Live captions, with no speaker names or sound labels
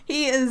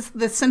He is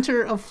the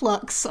center of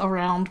flux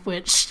around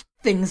which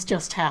things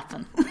just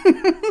happen.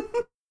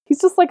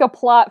 He's just like a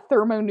plot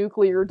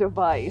thermonuclear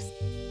device.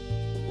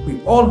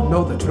 We all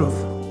know the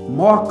truth.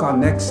 More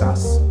connects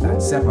us than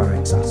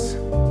separates us.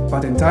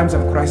 But in times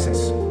of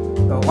crisis,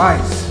 the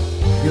wise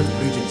build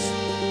bridges,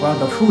 while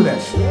the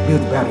foolish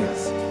build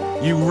barriers.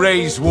 You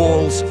raise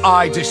walls,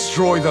 I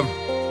destroy them.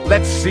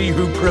 Let's see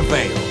who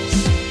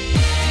prevails.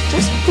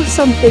 Just because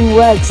something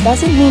works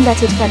doesn't mean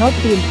that it cannot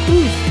be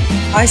improved.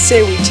 I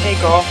say we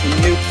take off and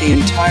nuke the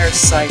entire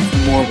site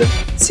from orbit.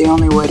 It's the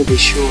only way to be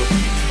sure.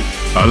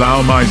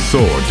 Allow my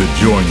sword to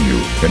join you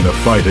in the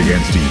fight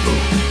against evil.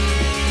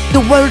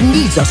 The world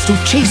needs us to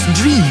chase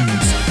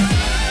dreams.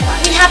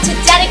 We have to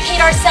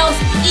dedicate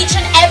ourselves each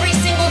and every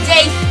single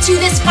day to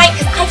this fight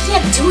because I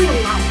can't do it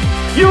alone.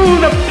 You,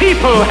 the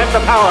people, have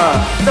the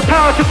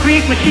power to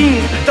create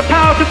machines, the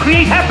power to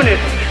create happiness.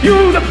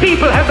 You, the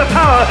people, have the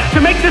power to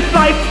make this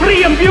life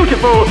free and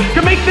beautiful,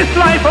 to make this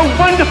life a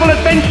wonderful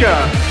adventure.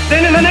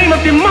 Then in the name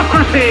of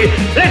democracy,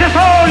 let us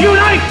all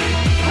unite!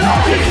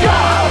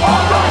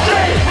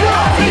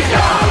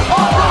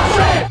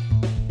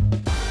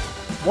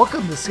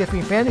 Welcome to the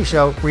Skipping Fantasy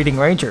Show, Reading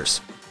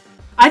Rangers.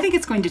 I think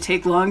it's going to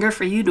take longer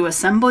for you to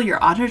assemble your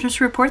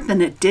auditor's report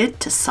than it did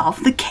to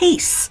solve the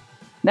case.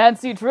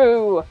 Nancy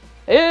Drew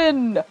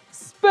in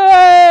space!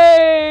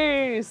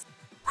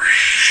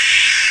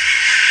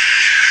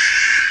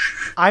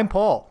 I'm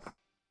Paul.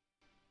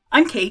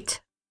 I'm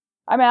Kate.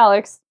 I'm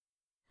Alex.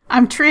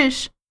 I'm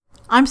Trish.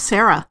 I'm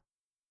Sarah.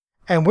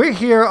 And we're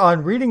here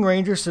on Reading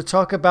Rangers to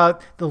talk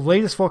about the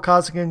latest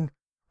Vorkosigan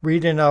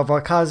reading of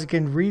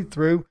Vorkosigan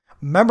read-through,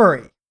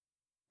 Memory.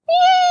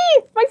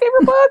 Yee! My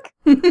favorite book!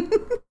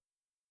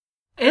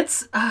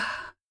 It's,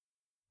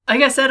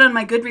 like I said on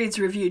my Goodreads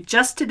review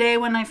just today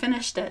when I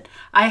finished it,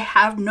 I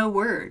have no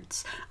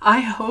words.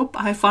 I hope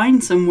I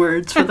find some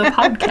words for the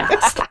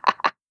podcast.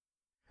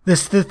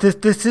 This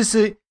is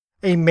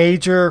a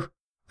major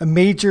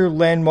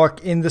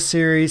landmark in the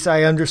series.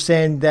 I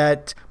understand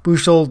that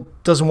Bujold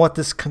doesn't want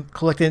this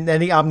collected in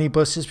any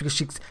omnibus just because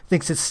she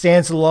thinks it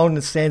stands alone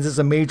and stands as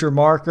a major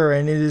marker,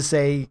 and it is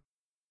a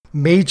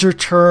major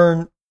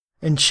turn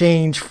and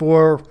change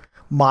for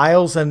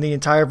Miles and the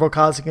entire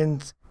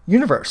Vorkosigan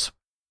universe.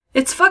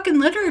 It's fucking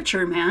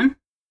literature, man.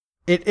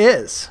 It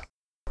is.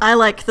 I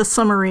like the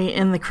summary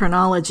in the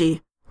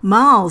chronology.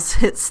 Miles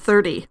hits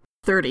 30.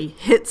 30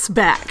 hits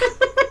back.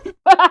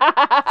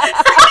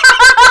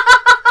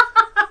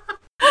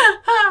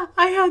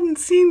 I hadn't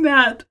seen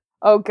that.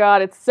 Oh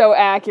god, it's so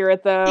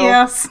accurate though.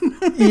 Yes.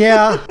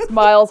 Yeah.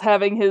 Miles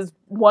having his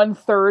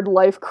 1/3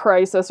 life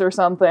crisis or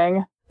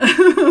something.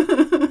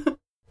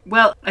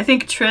 Well, I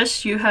think,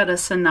 Trish, you had a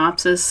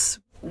synopsis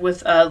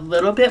with a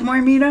little bit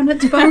more meat on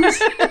its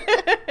bones.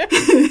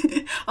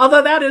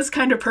 Although that is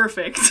kind of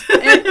perfect.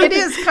 It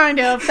is kind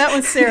of. That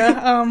was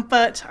Sarah.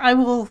 But I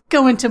will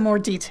go into more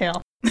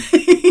detail.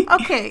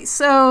 Okay,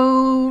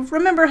 so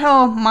remember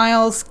how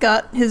Miles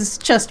got his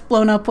chest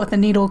blown up with a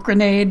needle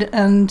grenade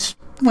and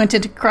went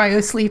into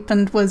cryosleep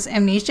and was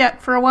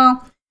amnesiac for a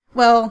while?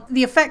 Well,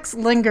 the effects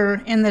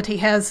linger in that he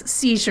has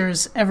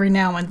seizures every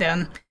now and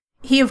then.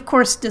 He, of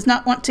course, does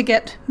not want to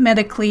get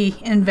medically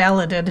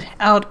invalided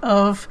out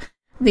of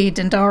the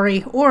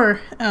Dendari or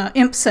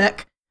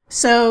ImpSec,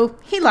 so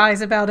he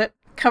lies about it,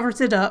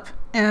 covers it up,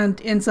 and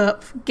ends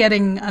up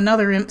getting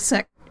another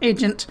ImpSec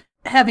agent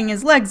having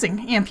his legs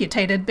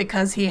amputated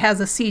because he has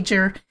a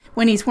seizure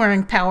when he's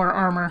wearing power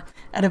armor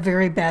at a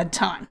very bad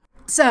time.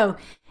 So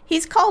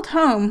he's called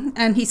home,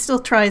 and he still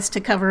tries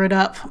to cover it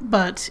up,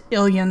 but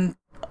Ilian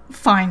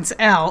finds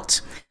out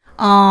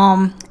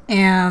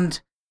and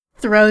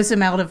throws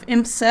him out of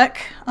ImpSec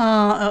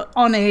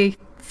on a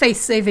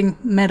face-saving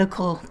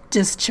medical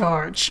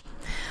discharge.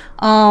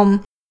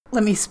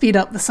 Let me speed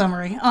up the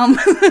summary.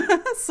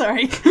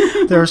 Sorry.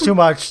 There's too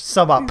much.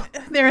 Sum up.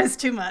 There is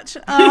too much.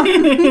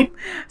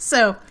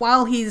 So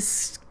while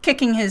he's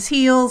kicking his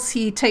heels,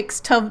 he takes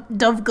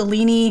Dove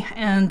Galini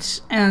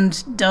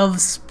and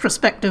Dove's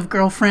prospective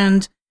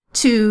girlfriend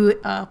to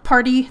a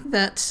party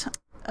that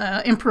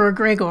Emperor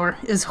Gregor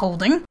is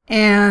holding.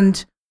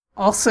 And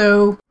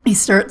also he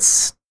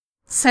starts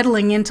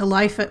settling into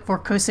life at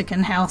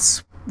Vorkosigan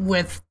House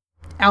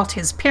without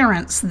his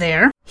parents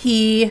there.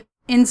 He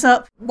ends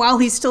up, while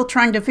he's still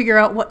trying to figure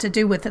out what to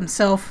do with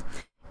himself,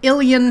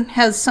 Ilian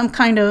has some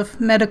kind of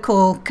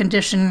medical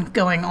condition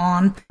going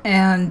on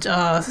and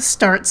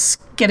starts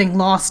getting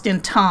lost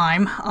in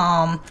time.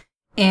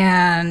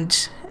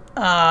 And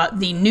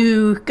the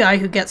new guy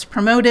who gets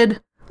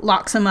promoted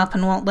locks him up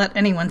and won't let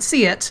anyone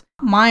see it.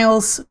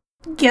 Miles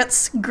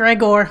gets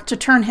Gregor to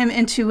turn him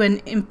into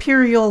an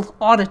imperial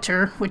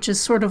auditor, which is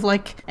sort of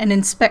like an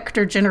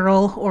inspector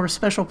general or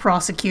special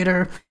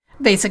prosecutor,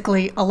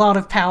 basically a lot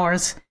of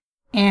powers.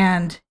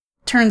 And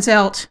turns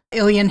out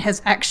Ilian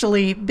has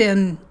actually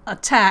been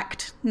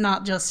attacked,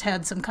 not just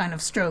had some kind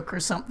of stroke or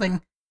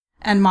something.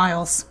 And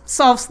Miles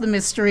solves the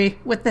mystery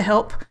with the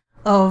help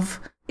of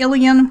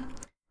Ilian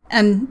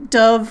and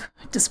Dove,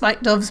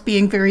 despite Dove's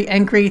being very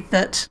angry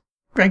that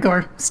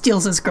Gregor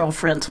steals his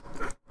girlfriend.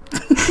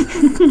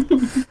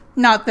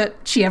 Not that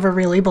she ever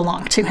really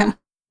belonged to him.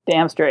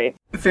 Damn straight.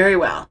 Very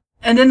well.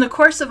 And in the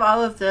course of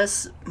all of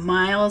this,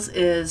 Miles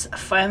is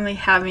finally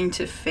having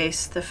to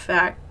face the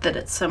fact that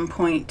at some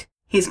point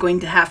he's going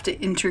to have to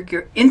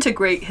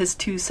integrate his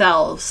two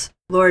selves,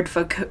 Lord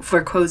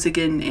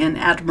Vorkosigan and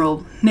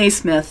Admiral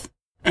Naismith,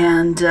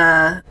 and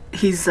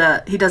he's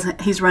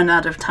run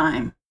out of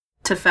time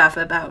to faff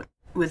about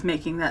with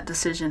making that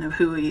decision of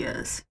who he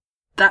is.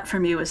 That for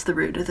me was the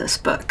root of this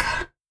book.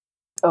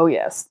 Oh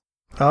yes.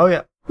 Oh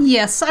yeah.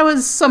 Yes, I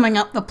was summing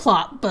up the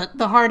plot, but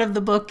the heart of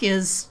the book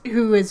is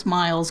who is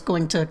Miles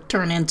going to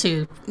turn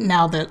into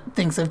now that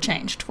things have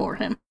changed for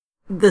him.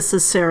 This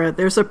is Sarah.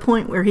 There's a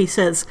point where he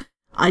says,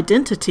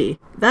 "Identity,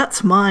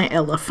 that's my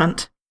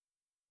elephant."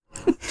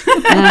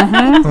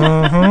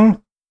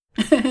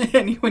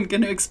 Anyone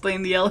going to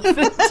explain the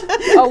elephant?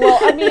 Oh, well,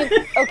 I mean,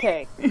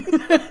 okay.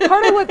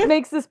 Part of what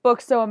makes this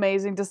book so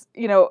amazing, just,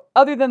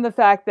 other than the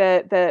fact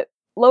that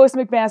Lois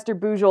McMaster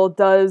Bujold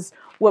does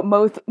what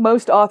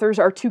most authors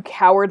are too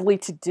cowardly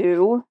to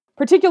do,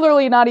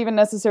 particularly not even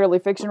necessarily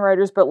fiction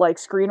writers, but like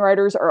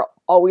screenwriters are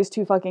always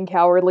too fucking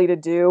cowardly to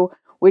do,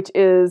 which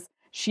is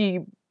she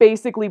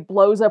basically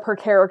blows up her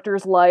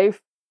character's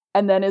life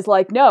and then is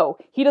like, no,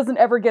 he doesn't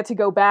ever get to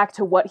go back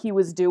to what he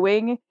was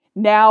doing.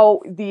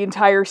 Now the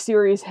entire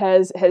series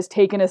has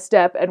taken a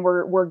step and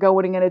we're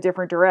going in a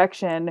different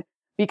direction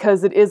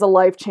because it is a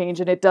life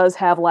change and it does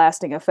have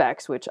lasting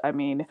effects, which, I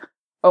mean,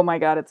 oh my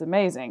god, it's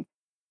amazing.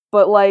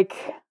 But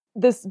like,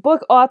 this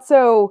book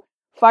also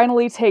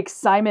finally takes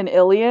Simon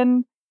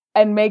Ilian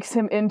and makes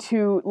him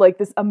into like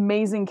this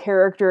amazing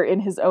character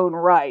in his own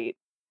right.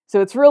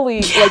 So it's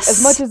really like,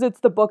 as much as it's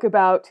the book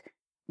about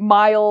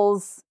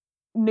Miles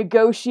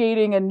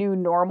negotiating a new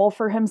normal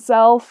for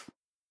himself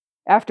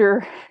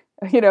after,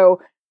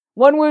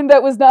 one wound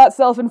that was not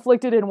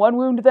self-inflicted and one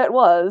wound that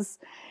was.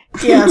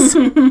 Yes.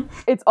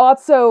 It's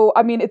also,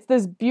 I mean, it's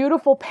this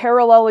beautiful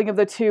paralleling of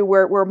the two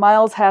where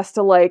Miles has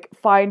to like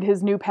find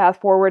his new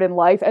path forward in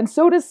life, and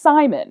so does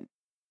Simon.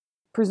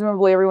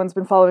 Presumably everyone's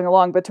been following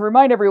along, but to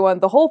remind everyone,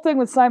 the whole thing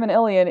with Simon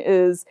Ilian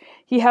is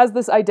he has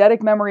this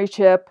eidetic memory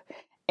chip,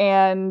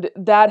 and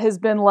that has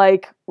been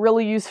like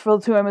really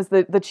useful to him as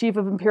the chief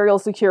of Imperial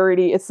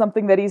Security. It's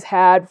something that he's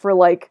had for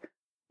like,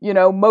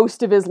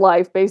 most of his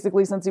life,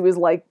 basically since he was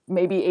like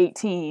maybe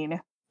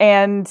 18.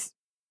 And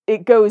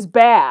it goes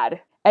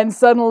bad. And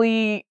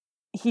suddenly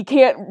he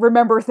can't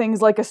remember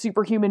things like a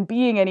superhuman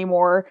being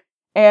anymore.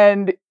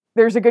 And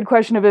there's a good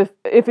question of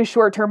if his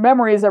short-term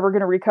memory is ever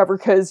going to recover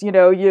because, you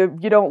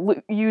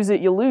don't use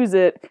it, you lose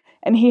it.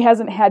 And he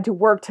hasn't had to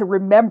work to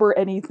remember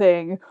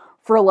anything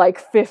for like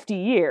 50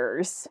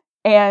 years.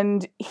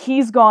 And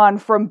he's gone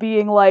from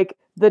being like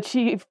the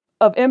chief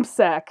of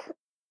IMSEC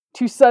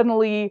to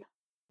suddenly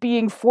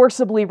being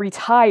forcibly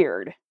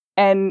retired.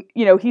 And,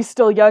 he's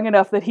still young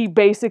enough that he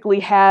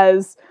basically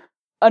has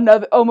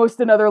almost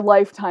another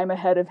lifetime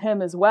ahead of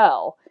him as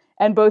well.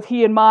 And both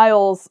he and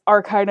Miles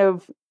are kind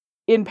of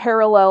in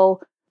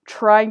parallel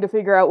trying to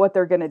figure out what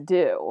they're going to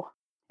do.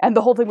 And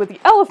the whole thing with the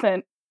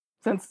elephant,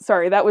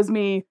 that was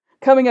me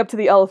coming up to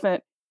the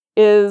elephant,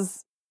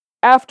 is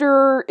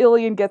after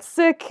Ilian gets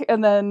sick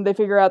and then they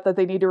figure out that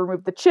they need to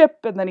remove the chip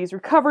and then he's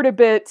recovered a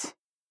bit,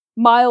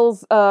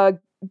 Miles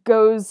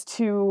goes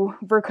to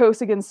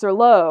Vorkosigan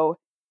Surlo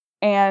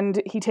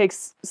and he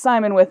takes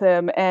Simon with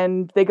him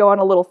and they go on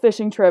a little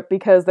fishing trip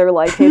because they're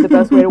like, hey, the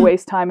best way to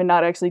waste time and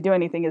not actually do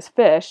anything is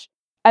fish.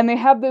 And they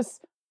have this,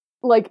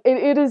 like,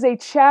 it is a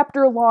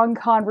chapter-long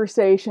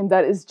conversation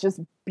that is just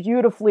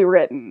beautifully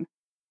written.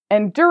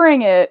 And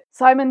during it,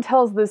 Simon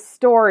tells this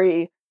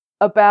story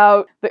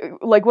about,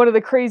 one of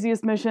the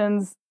craziest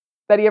missions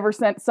that he ever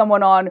sent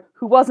someone on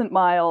who wasn't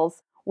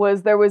Miles,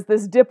 was there was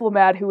this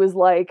diplomat who was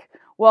like,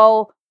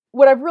 well,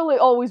 what I've really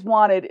always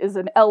wanted is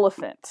an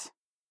elephant.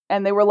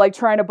 And they were like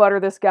trying to butter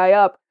this guy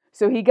up.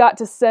 So he got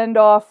to send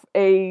off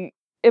a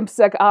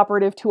IMSEC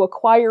operative to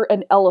acquire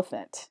an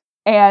elephant.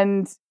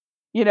 And,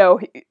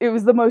 it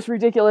was the most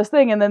ridiculous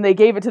thing. And then they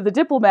gave it to the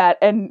diplomat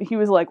and he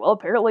was like, well,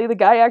 apparently the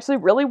guy actually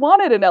really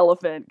wanted an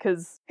elephant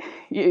because,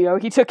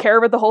 he took care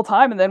of it the whole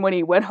time. And then when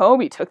he went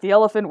home, he took the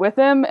elephant with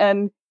him.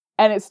 And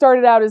it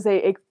started out as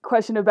a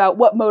question about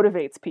what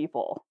motivates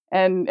people.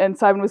 And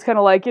Simon was kind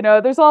of like,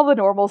 there's all the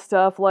normal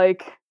stuff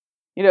like,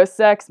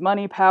 sex,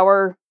 money,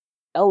 power,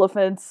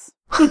 elephants.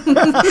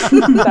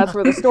 That's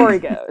where the story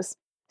goes.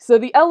 So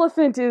the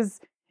elephant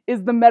is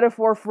the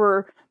metaphor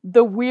for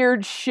the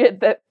weird shit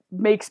that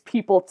makes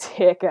people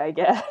tick, I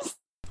guess.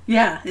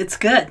 Yeah, it's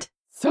good.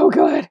 So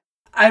good.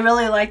 I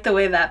really like the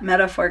way that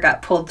metaphor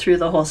got pulled through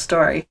the whole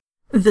story.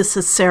 This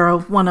is Sarah.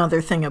 One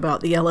other thing about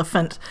the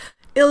elephant.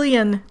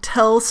 Ilian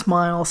tells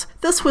Miles,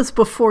 this was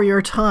before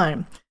your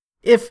time.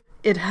 If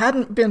it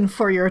hadn't been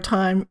for your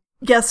time,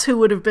 guess who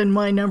would have been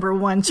my number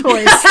one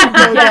choice to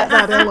go get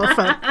that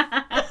elephant?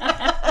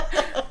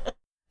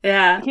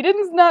 Yeah. He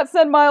didn't not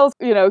send Miles,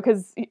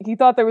 because he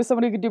thought there was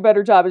somebody who could do a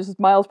better job. It's just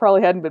Miles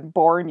probably hadn't been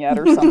born yet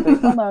or something.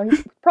 Oh no,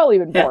 he's probably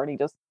been born. He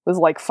just was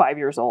like 5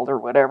 years old or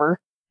whatever.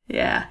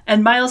 Yeah.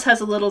 And Miles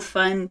has a little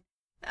fun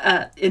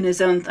in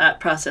his own thought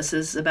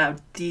processes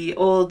about the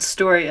old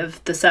story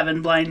of the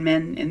 7 blind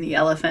men in the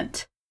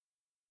elephant.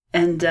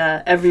 And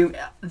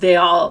they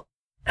all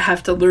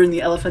have to learn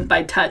the elephant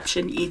by touch,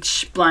 and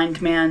each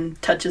blind man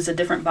touches a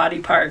different body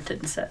part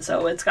and says,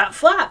 "Oh, it's got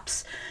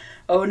flaps.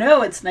 Oh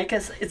no, it's like a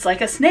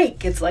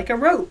snake. It's like a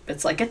rope.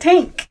 It's like a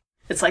tank.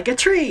 It's like a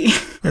tree."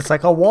 It's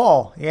like a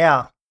wall.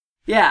 Yeah.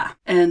 Yeah.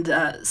 And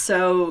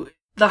so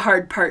the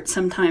hard part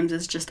sometimes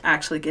is just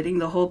actually getting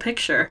the whole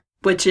picture,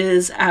 which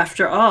is,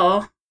 after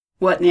all,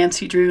 what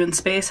Nancy Drew in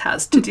space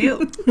has to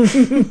do.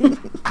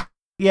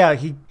 Yeah,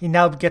 he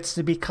now gets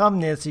to become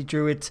Nancy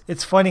Drew.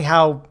 It's funny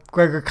how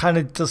Gregor kind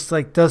of just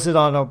like does it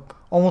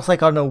almost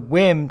like on a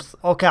whim.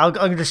 Okay, I'm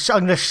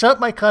gonna shut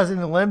my cousin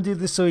and let him do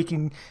this so he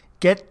can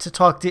get to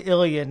talk to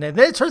Ilian, and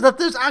then it turns out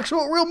there's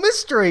actual real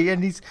mystery,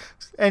 and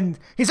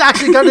he's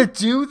actually gonna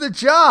do the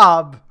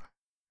job,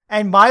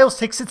 and Miles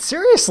takes it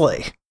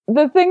seriously.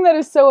 The thing that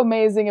is so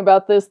amazing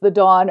about this, the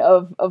dawn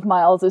of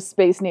Miles'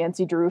 Space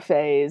Nancy Drew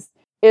phase,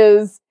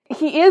 is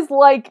he is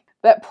like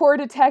that poor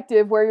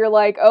detective where you're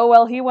like, oh,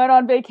 well, he went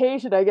on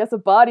vacation. I guess a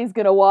body's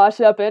going to wash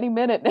up any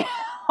minute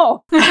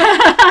now.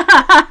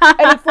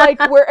 And it's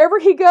like, wherever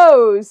he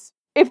goes,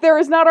 if there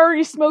is not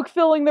already smoke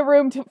filling the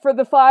room for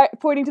the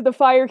pointing to the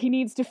fire he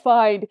needs to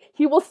find,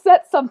 he will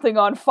set something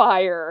on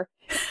fire.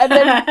 And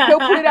then go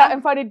put it out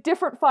and find a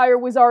different fire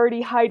was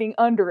already hiding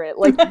under it.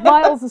 Like,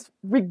 Miles is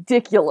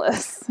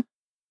ridiculous.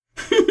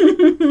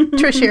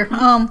 Trish here.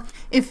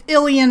 If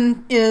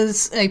Ilian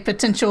is a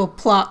potential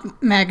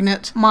plot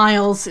magnet,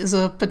 Miles is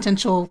a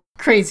potential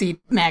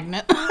crazy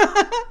magnet.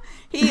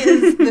 He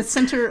is the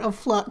center of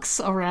flux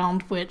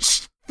around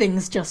which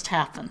things just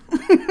happen.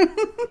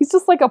 He's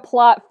just like a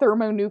plot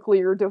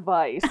thermonuclear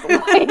device.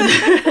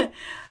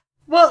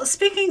 Well,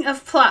 speaking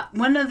of plot,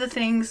 one of the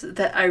things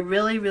that I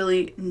really,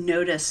 really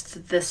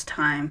noticed this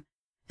time,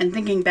 and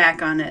thinking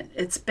back on it,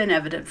 it's been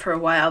evident for a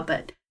while,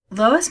 but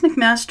Lois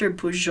McMaster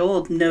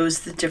Bujold knows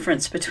the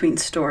difference between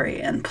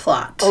story and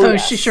plot. Oh,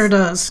 yes. She sure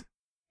does.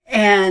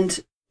 And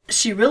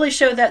she really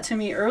showed that to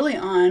me early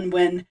on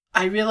when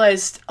I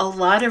realized a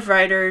lot of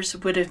writers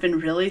would have been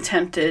really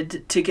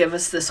tempted to give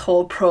us this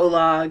whole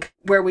prologue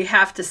where we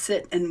have to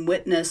sit and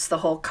witness the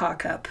whole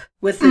cock-up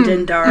with the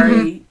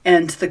Dendari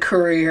and the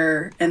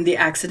courier and the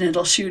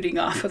accidental shooting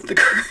off of the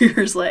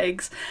courier's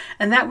legs.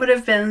 And that would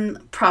have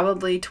been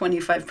probably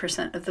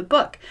 25% of the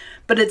book.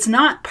 But it's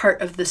not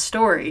part of the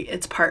story,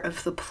 it's part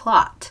of the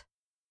plot.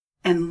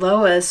 And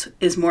Lois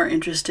is more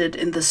interested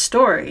in the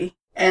story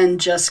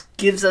and just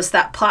gives us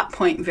that plot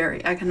point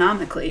very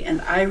economically, and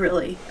I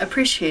really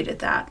appreciated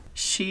that.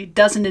 She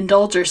doesn't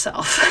indulge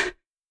herself.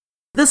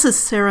 This is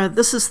Sarah.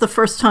 This is the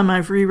first time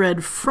I've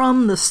reread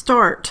from the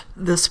start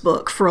this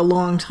book for a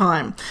long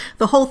time.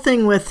 The whole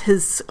thing with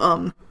his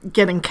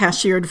getting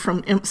cashiered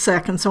from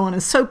ImpSec and so on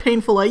is so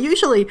painful. I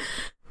usually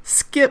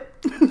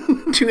skip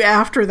to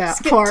after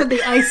that part. Skip to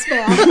the ice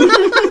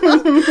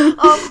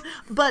bath.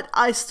 But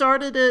I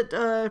started it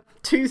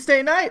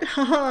Tuesday night.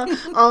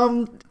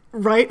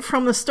 Right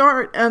from the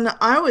start, and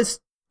I was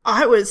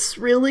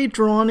really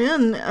drawn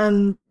in,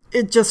 and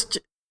it just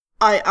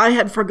I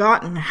had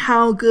forgotten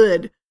how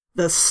good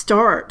the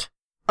start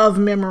of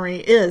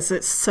Memory is.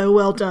 It's so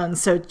well done.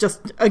 So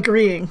just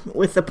agreeing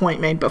with the point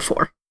made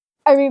before.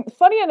 I mean,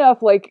 funny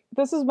enough, like,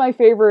 this is my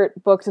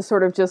favorite book to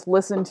sort of just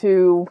listen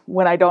to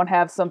when I don't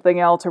have something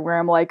else, or where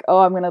I'm like, oh,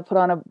 I'm gonna put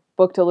on a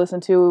book to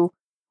listen to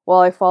while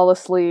I fall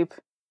asleep.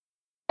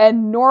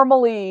 And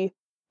normally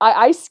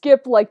I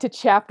skip like to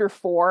chapter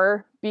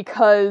 4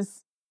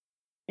 because,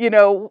 you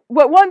know,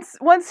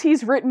 once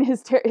he's written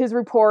his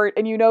report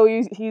and you know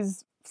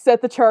he's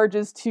set the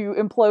charges to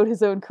implode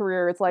his own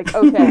career, it's like,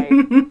 okay.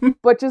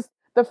 But just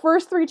the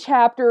first 3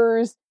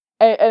 chapters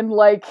and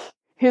like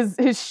his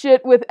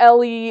shit with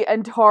Ellie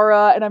and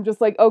Tara, and I'm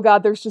just like, oh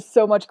god, there's just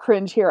so much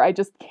cringe here. I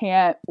just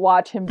can't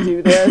watch him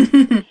do this.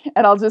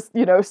 And I'll just,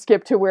 you know,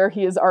 skip to where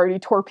he has already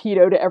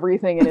torpedoed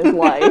everything in his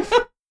life.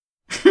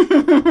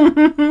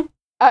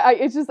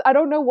 I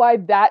don't know why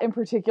that in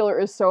particular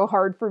is so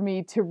hard for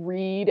me to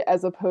read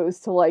as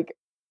opposed to like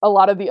a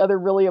lot of the other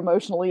really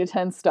emotionally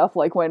intense stuff,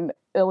 like when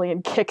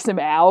Ilian kicks him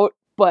out,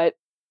 but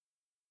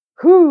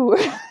whew,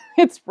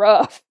 it's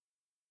rough.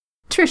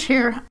 Trish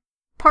here.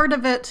 Part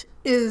of it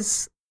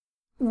is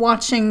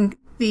watching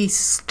the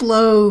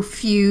slow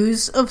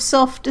fuse of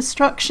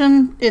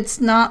self-destruction. It's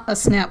not a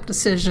snap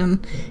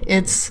decision.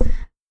 It's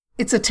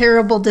a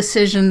terrible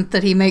decision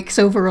that he makes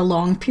over a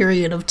long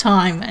period of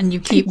time, and you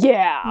keep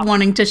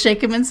wanting to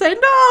shake him and say,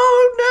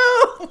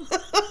 no!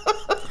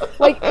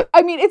 Like,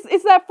 I mean,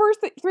 it's that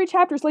first 3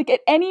 chapters, like,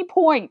 at any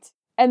point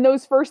in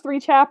those first 3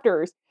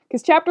 chapters,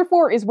 because chapter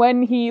 4 is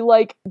when he,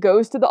 like,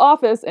 goes to the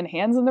office and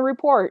hands in the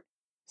report.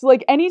 So,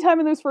 like, anytime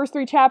in those first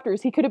 3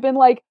 chapters, he could have been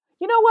like,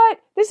 you know what?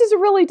 This is a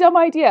really dumb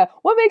idea.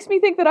 What makes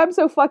me think that I'm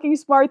so fucking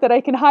smart that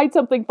I can hide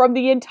something from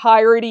the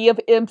entirety of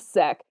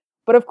ImpSec?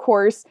 But of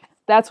course,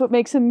 that's what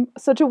makes him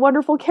such a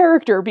wonderful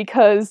character,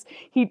 because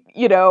he,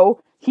 you know,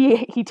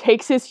 he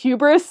takes his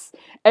hubris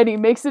and he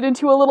makes it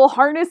into a little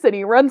harness and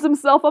he runs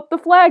himself up the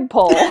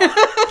flagpole.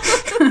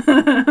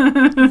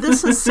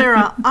 This is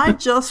Sarah. I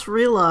just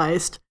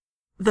realized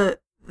that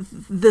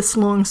this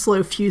long,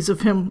 slow fuse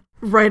of him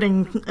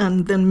writing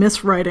and then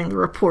miswriting the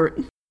report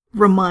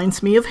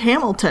reminds me of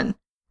Hamilton,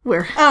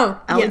 where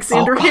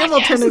Alexander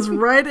Hamilton is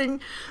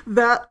writing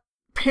that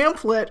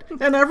pamphlet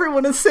and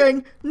everyone is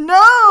saying, no!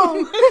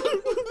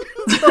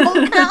 The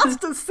whole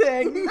cast is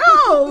saying,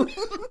 no!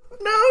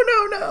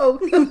 No.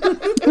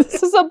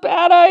 This is a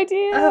bad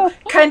idea.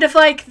 Kind of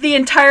like the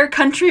entire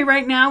country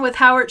right now with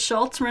Howard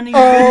Schultz running for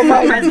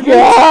president.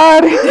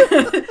 God!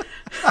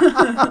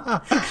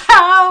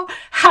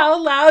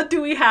 How loud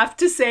do we have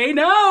to say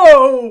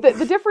no?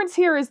 The difference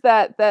here is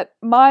that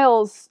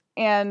Miles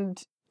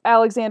and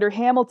Alexander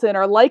Hamilton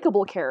are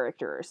likable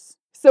characters.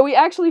 So we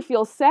actually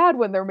feel sad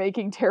when they're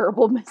making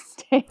terrible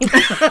mistakes.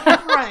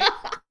 Right.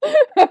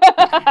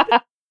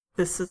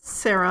 This is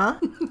Sarah.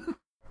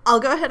 I'll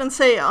go ahead and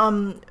say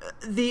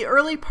the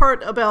early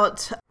part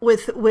about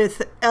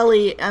with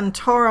Ellie and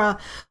Tara,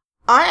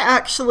 I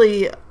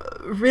actually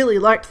really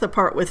liked the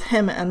part with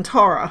him and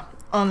Tara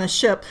on the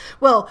ship.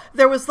 Well,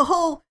 there was the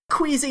whole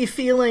queasy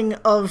feeling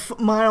of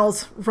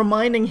Miles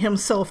reminding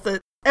himself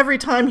that every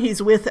time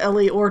he's with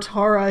Ellie or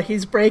Tara,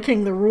 he's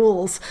breaking the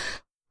rules.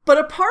 But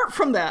apart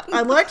from that,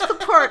 I liked the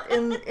part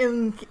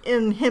in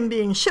him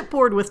being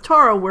shipboard with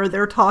Tara where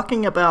they're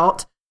talking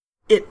about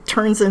it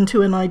turns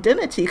into an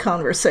identity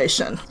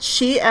conversation.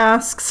 She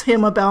asks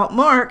him about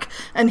Mark,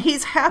 and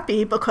he's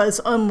happy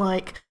because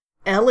unlike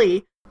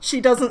Ellie,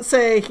 she doesn't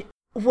say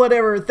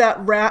whatever, that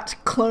rat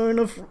clone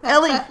of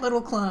Ellie. That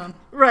little clone.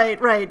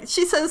 Right.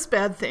 She says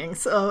bad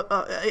things.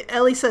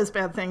 Ellie says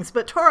bad things,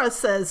 but Tara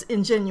says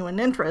in genuine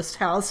interest,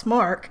 how's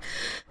Mark?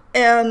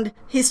 And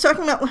he's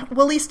talking about,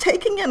 well, he's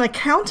taking an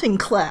accounting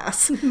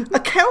class.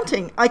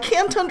 Accounting. I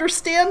can't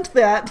understand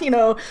that,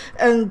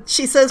 And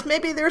she says,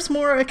 maybe there's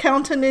more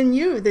accountant in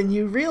you than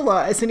you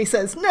realize. And he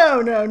says, no.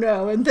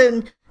 And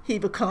then he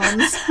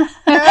becomes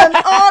an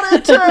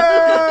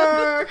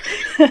auditor.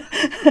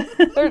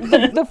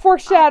 The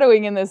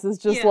foreshadowing in this is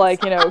just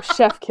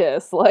chef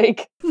kiss.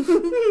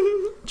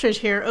 Trish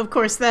here. Of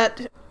course,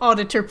 that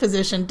auditor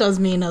position does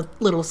mean a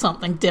little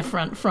something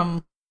different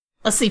from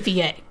a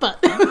CPA,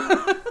 but...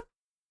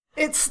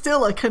 It's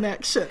still a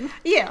connection.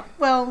 Yeah,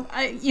 well,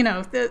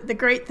 the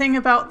great thing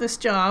about this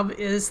job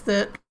is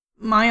that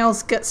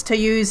Miles gets to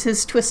use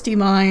his twisty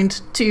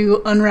mind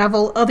to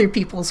unravel other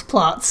people's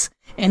plots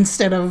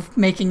instead of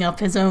making up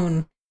his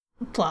own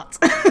plots.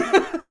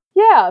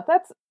 Yeah,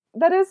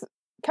 that is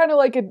kind of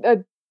like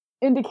a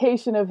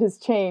indication of his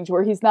change,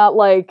 where he's not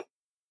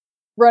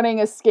running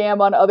a scam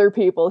on other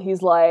people.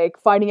 He's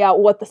finding out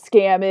what the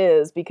scam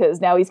is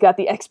because now he's got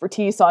the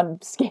expertise on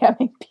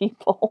scamming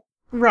people.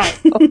 Right.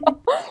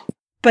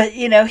 But,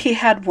 he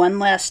had one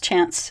last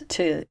chance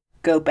to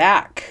go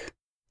back.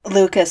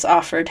 Lucas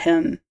offered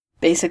him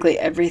basically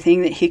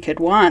everything that he could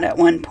want at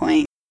one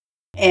point.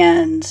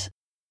 And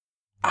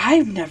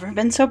I've never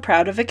been so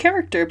proud of a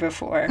character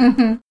before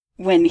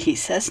when he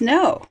says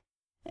no.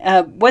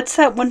 What's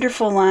that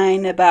wonderful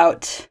line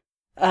about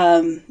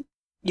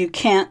you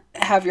can't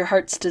have your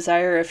heart's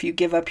desire if you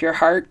give up your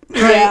heart?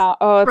 Right. Yeah.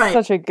 Oh, it's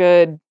such a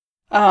good...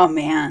 Oh,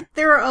 man.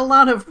 There are a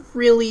lot of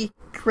really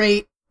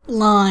great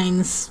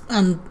lines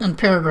and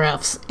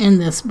paragraphs in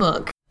this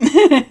book.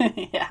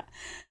 Yeah.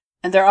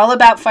 And they're all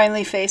about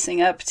finally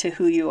facing up to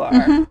who you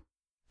are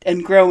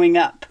and growing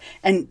up.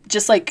 And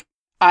just like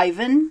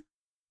Ivan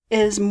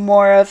is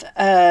more of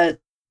a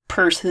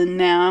person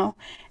now,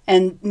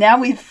 and now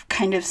we've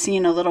kind of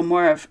seen a little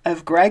more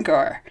of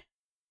Gregor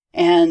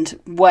and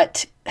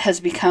what has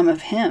become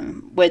of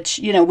him,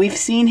 which, we've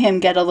seen him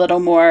get a little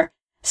more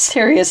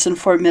serious and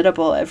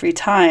formidable every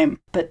time.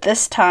 But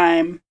this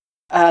time,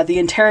 the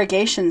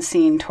interrogation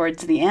scene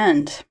towards the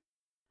end,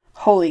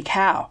 holy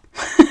cow.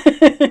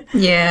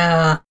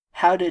 Yeah.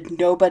 How did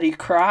nobody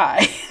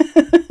cry?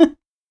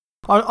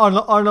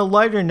 on a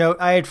lighter note,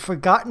 I had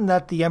forgotten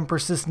that the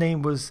Empress's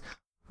name was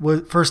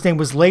first name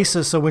was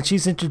Lisa, so when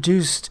she's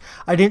introduced,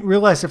 I didn't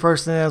realize at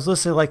first, and I was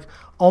listening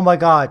oh my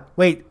god,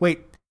 wait,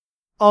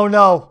 oh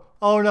no,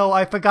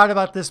 I forgot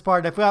about this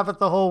part. I forgot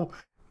about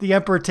the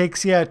Emperor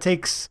takes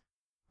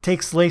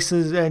Lisa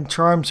and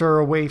charms her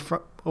away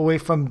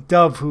from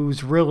Dove,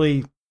 who's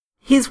really...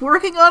 He's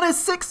working on his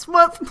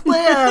 6-month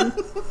plan.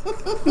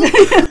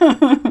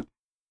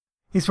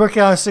 He's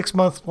working on a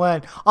 6-month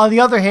plan. On the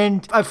other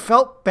hand, I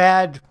felt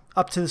bad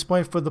up to this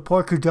point for the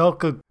poor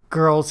Kudelka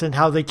girls and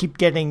how they keep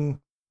getting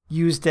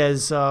used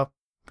as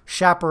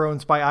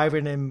chaperones by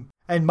Ivan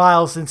and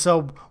Miles. And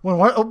so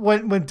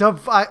when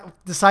Dove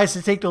decides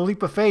to take the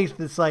leap of faith,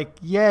 it's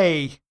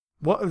yay!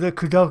 The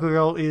Kudelka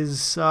girl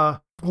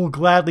will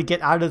gladly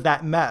get out of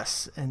that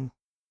mess. And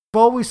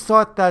I've always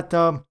thought that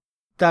the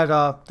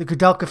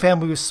Kudelka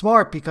family was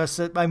smart because,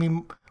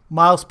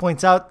 Miles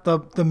points out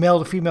the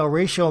male-to-female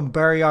ratio in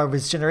Barrier of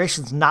his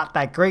generation is not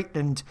that great,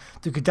 and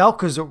the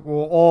Kudelkas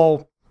were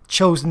all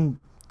chosen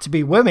to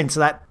be women, so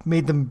that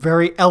made them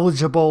very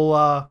eligible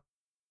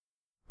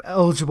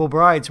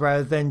brides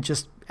rather than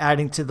just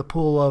adding to the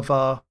pool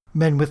of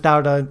men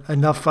without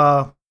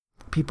enough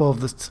people of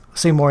the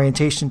same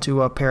orientation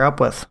to pair up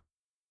with.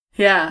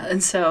 Yeah,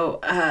 and so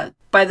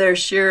by their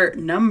sheer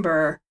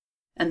number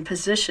and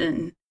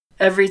position,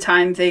 every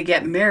time they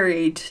get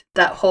married,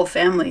 that whole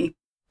family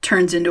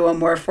turns into a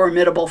more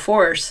formidable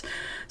force.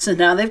 So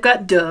now they've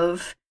got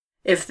Dove.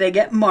 If they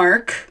get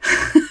Mark,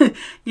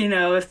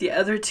 if the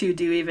other two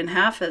do even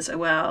half as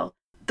well,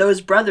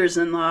 those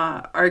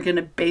brothers-in-law are going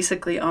to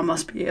basically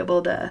almost be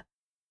able to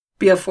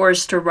be a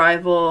force to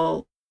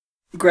rival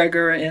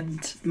Gregor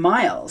and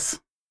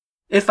Miles.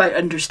 If I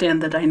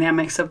understand the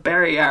dynamics of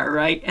Barrayar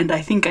right, and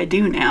I think I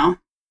do now.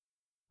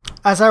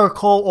 As I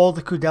recall, all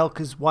the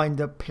Kudelkas wind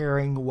up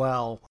pairing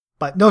well,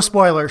 but no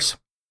spoilers.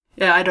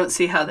 Yeah, I don't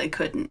see how they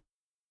couldn't.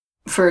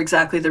 For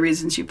exactly the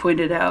reasons you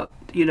pointed out.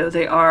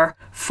 They are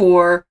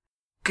 4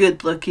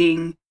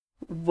 good-looking,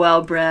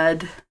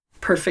 well-bred,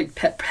 perfect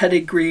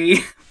pedigree,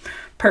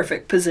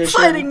 perfect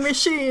position. Fighting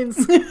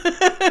machines.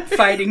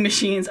 Fighting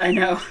machines, I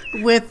know.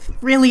 With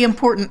really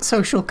important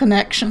social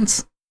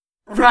connections.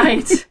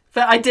 Right.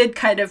 But I did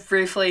kind of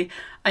briefly,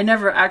 I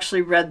never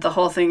actually read the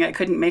whole thing. I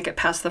couldn't make it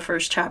past the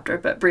first chapter,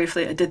 but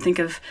briefly I did think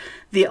of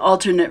the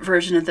alternate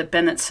version of the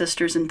Bennett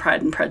sisters in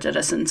Pride and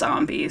Prejudice and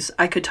Zombies.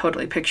 I could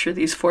totally picture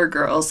these 4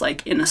 girls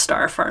like in a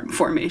star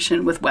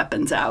formation with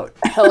weapons out.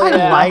 Hell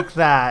yeah. I like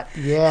that.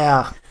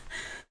 Yeah.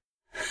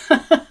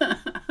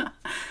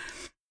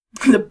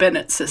 The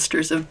Bennett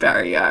sisters of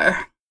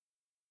Barrayar.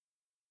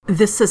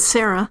 This is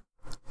Sarah.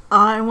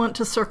 I want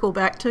to circle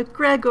back to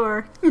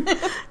Gregor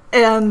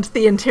and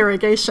the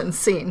interrogation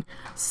scene.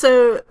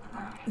 So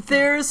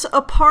there's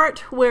a part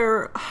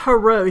where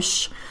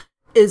Harosh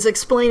is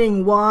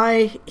explaining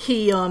why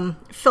he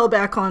fell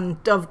back on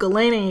Dove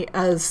Galani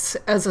as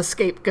a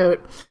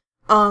scapegoat.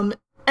 And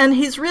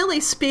he's really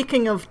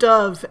speaking of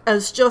Dove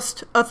as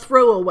just a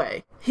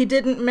throwaway. He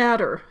didn't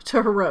matter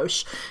to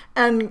Harosh.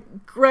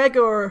 And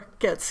Gregor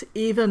gets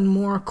even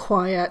more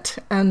quiet,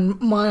 and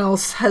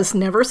Miles has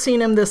never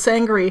seen him this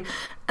angry.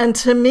 And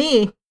to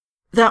me,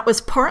 that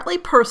was partly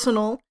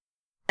personal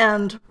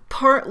and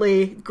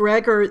partly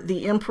Gregor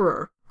the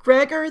Emperor.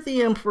 Gregor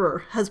the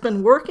Emperor has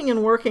been working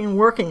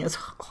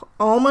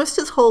almost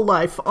his whole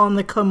life on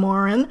the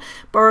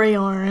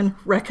Comoran-Barrayaran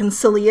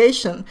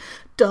reconciliation.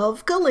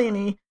 Dove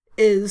Galani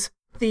is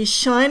the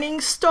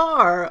shining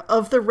star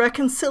of the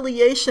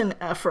reconciliation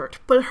effort,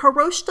 but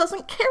Harosh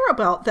doesn't care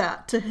about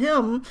that. To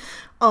him,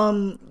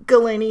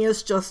 Galani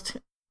is just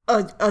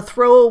a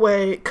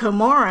throwaway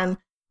Comoran,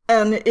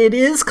 and it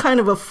is kind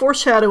of a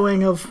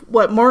foreshadowing of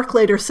what Mark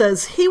later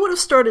says. He would have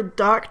started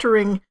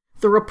doctoring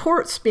the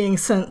reports being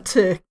sent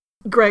to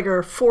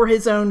Gregor for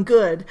his own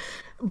good,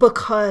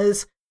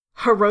 because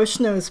Harosh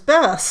knows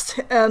best.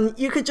 And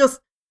you could just,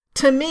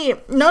 to me,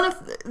 none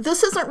of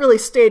this isn't really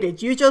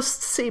stated. You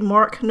just see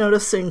Mark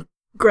noticing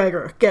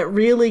Gregor get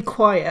really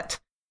quiet.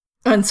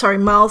 I'm sorry,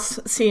 Miles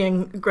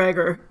seeing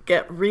Gregor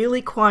get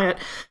really quiet.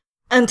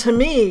 And to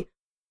me,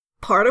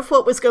 part of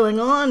what was going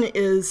on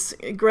is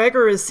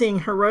Gregor is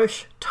seeing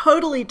Harosh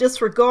totally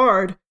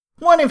disregard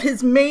one of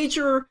his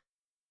major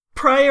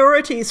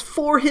priorities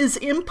for his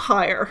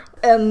empire.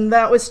 And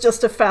that was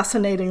just a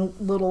fascinating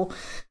little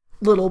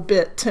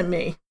bit to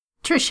me.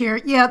 Trish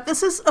here. Yeah,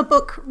 this is a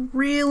book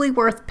really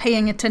worth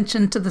paying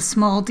attention to the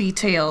small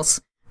details,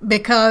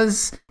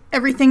 because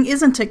everything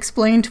isn't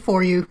explained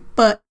for you,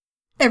 but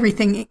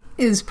everything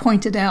is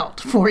pointed out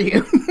for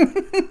you.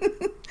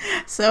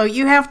 So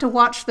you have to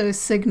watch those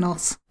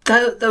signals.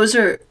 Those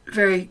are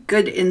very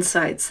good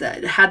insights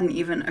that hadn't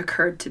even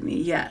occurred to me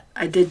yet.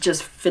 I did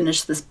just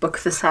finish this book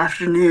this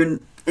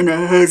afternoon in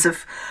a haze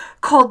of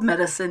cold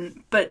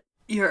medicine, but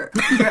you're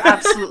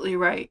absolutely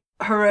right.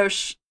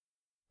 Harosh,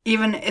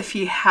 even if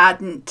he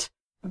hadn't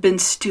been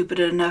stupid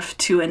enough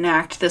to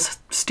enact this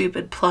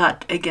stupid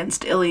plot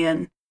against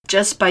Ilian,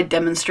 just by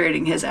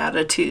demonstrating his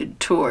attitude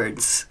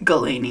towards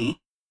Galani,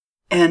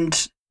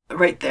 and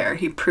right there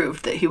he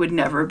proved that he would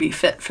never be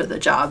fit for the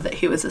job that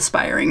he was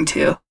aspiring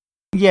to.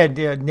 Yeah,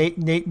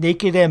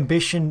 naked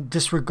ambition,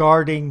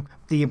 disregarding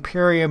the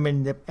Imperium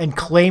and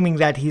claiming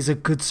that he's a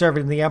good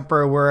servant of the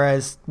Emperor,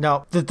 whereas,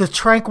 no, the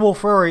tranquil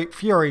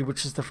fury,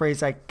 which is the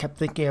phrase I kept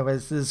thinking of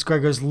as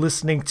Gregor's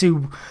listening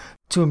to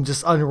him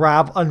just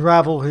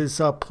unravel his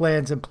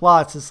plans and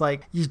plots. It's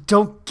like, you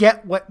don't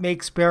get what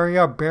makes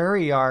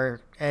Barrayar,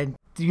 and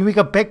you make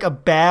a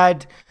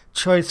bad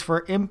choice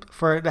for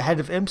the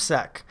head of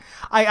IMSEC.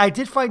 I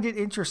did find it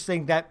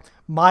interesting that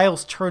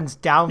Miles turns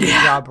down the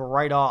job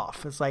right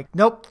off. It's like,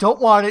 nope, don't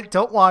want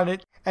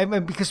it.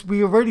 And because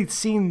we already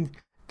seen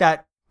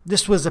that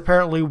this was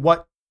apparently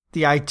what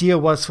the idea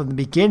was from the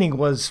beginning,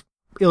 was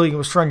Ilian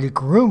was trying to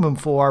groom him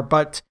for,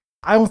 but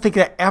I don't think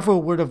that ever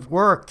would have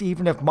worked,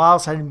 even if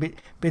Miles hadn't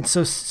been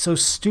so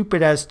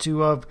stupid as to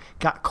have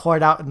got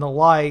caught out in the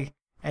lie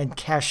and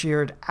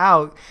cashiered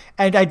out.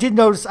 And I did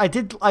notice, I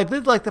did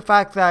like the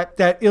fact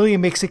that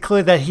Ilian makes it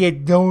clear that he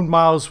had known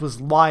Miles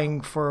was lying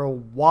for a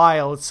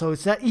while. So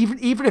it's not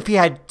even if he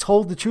had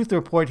told the truth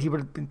report, he would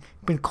have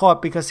been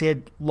caught because he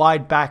had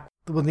lied back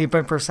when the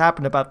event first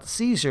happened about the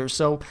seizure.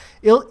 So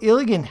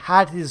Ilian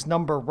had his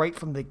number right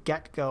from the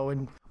get-go,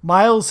 and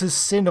Miles'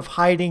 sin of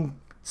hiding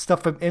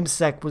stuff from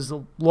IMSEC was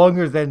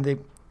longer than the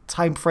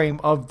time frame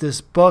of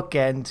this book,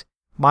 and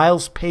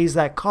Miles pays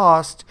that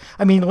cost.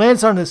 I mean,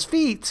 lands on his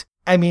feet.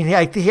 I mean,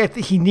 I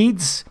think he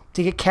needs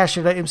to get cashed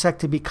out of IMSEC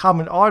to become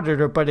an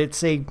auditor, but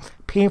it's a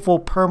painful,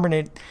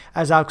 permanent,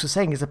 as Alex was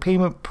saying, it's a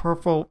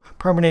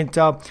permanent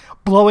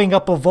blowing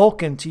up of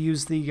Vulcan, to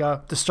use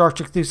the Star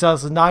Trek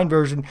 2009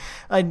 version.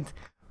 And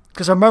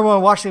because I remember when I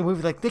watched the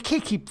movie, like, they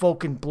can't keep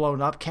Vulcan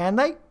blown up, can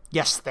they?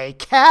 Yes, they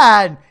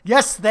can.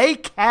 Yes, they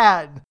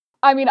can.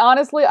 I mean,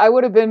 honestly, I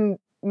would have been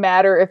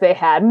madder if they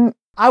hadn't.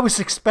 I was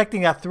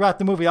expecting that throughout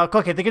the movie.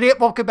 Okay, they're going to get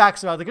Vulcan back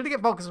somehow. They're going to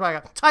get Vulcan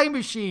back. Time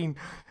machine.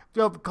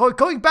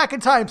 Going back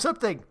in time,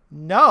 something.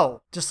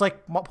 No. Just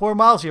like poor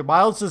Miles here.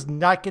 Miles does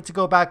not get to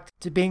go back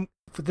to being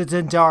for the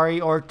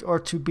Dendari or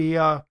to be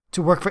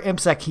to work for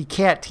IMSEC. He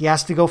can't. He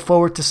has to go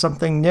forward to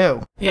something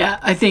new. Yeah,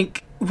 I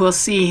think we'll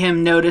see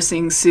him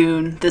noticing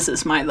soon. This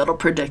is my little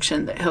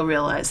prediction, that he'll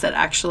realize that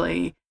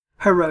actually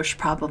Hirosh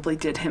probably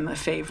did him a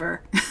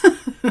favor.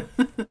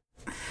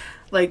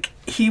 Like,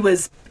 he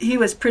was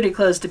pretty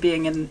close to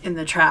being in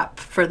the trap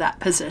for that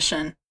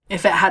position.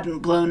 If it hadn't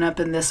blown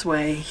up in this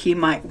way, he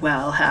might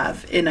well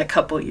have, in a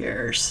couple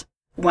years,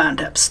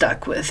 wound up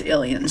stuck with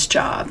Ilian's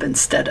job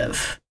instead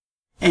of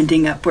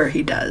ending up where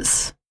he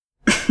does.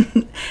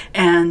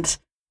 And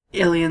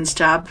Ilian's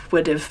job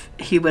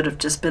he would have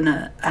just been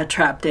a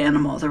trapped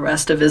animal the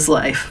rest of his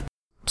life.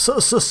 So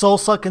soul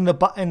suck in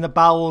the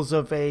bowels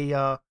of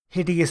a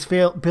hideous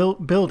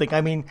building.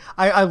 I mean,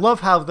 I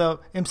love how the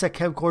IMSEC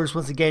headquarters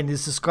once again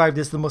is described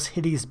as the most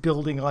hideous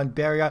building on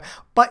Beria,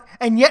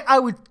 and yet I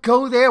would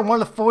go there and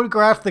want to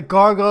photograph the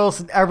gargoyles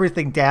and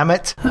everything, damn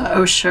it.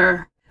 Oh,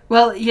 sure.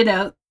 Well,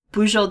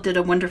 Bujold did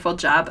a wonderful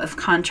job of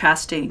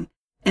contrasting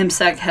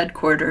IMSEC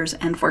headquarters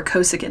and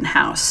Vorkosigan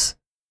House.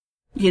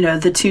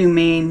 The two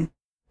main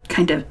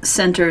kind of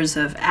centers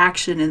of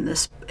action in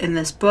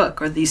this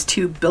book, or these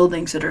two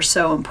buildings that are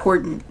so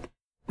important.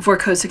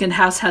 Vorkosigan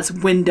House has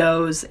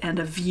windows and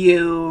a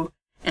view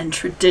and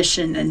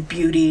tradition and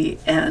beauty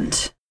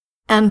and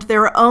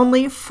they're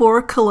only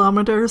 4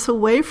 kilometers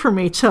away from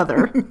each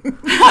other.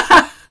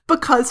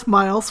 Because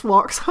Miles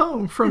walks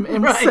home from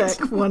IMSEC,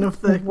 right. One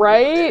of the...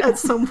 Right? At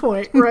some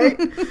point, right?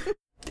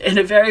 In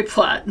a very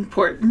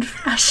plot-important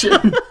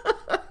fashion.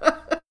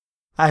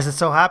 As it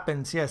so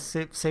happens, yes,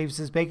 it saves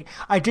his bacon.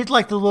 I did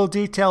like the little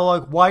detail,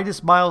 like, why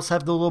does Miles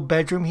have the little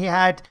bedroom he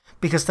had?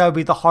 Because that would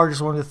be the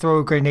hardest one to throw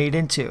a grenade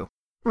into.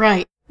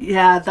 Right.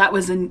 Yeah, that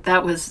was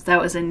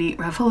a neat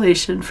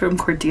revelation from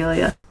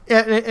Cordelia.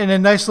 And a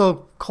nice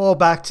little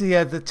callback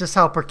to just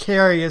how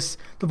precarious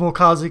the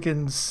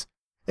Vorkosigan's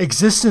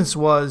existence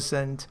was,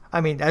 and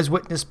I mean, as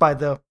witnessed by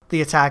the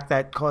attack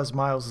that caused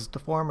Miles'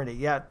 deformity.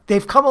 Yeah,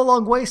 they've come a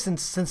long way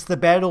since the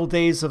bad old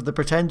days of the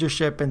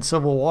Pretendership and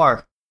Civil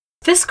War.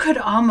 This could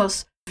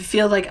almost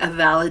feel like a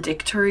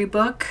valedictory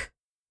book.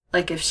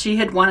 Like if she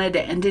had wanted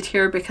to end it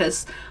here,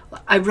 because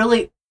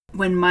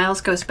when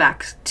Miles goes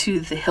back to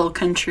the hill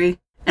country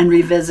and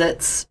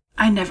revisits,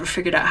 I never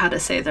figured out how to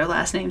say their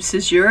last name,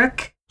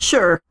 Sizurek?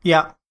 Sure.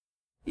 Yeah.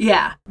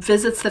 Yeah,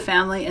 visits the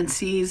family and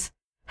sees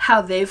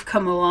how they've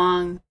come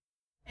along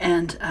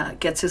and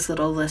gets his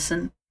little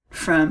lesson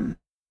from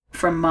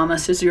Mama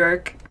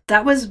Sizurek.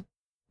 That was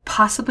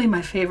possibly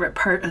my favorite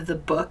part of the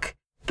book,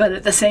 but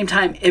at the same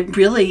time, it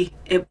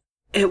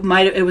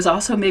was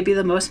also maybe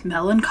the most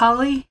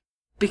melancholy,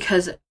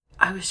 because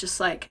I was just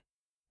like,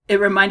 it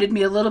reminded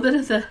me a little bit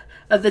of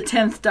the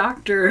 10th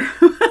Doctor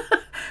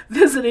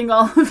visiting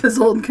all of his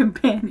old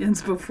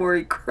companions before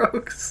he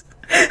croaks.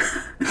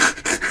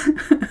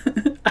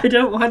 I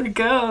don't want to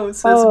go,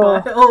 says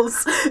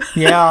Miles.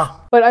 Yeah.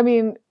 But I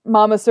mean,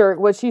 Mama Sir,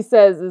 what she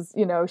says is,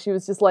 she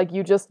was just like,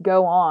 you just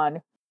go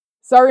on.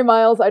 Sorry,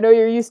 Miles, I know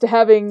you're used to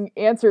having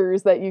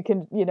answers that you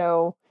can,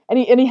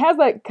 and he has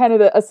that kind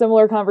of a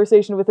similar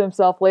conversation with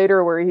himself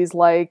later where he's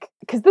like,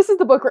 because this is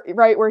the book,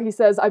 right, where he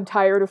says, I'm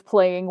tired of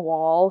playing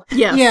wall.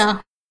 Yes.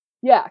 Yeah.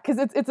 Yeah, because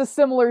it's a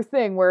similar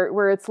thing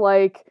where it's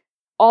like,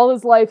 all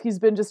his life he's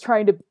been just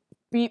trying to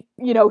beat,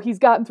 he's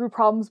gotten through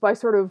problems by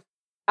sort of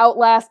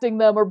outlasting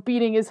them or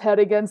beating his head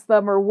against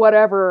them or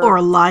whatever.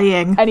 Or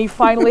lying. And he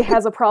finally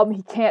has a problem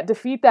he can't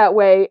defeat that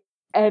way,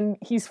 and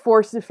he's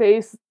forced to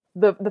face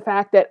the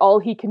fact that all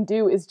he can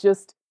do is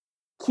just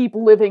keep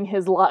living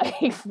his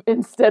life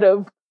instead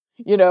of,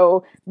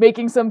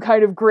 making some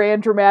kind of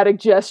grand dramatic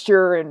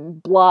gesture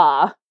and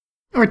blah.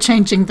 Or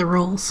changing the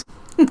rules.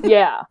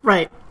 Yeah.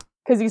 Right.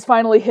 Because he's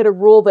finally hit a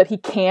rule that he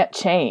can't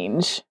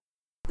change.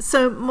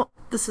 So,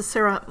 this is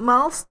Sarah.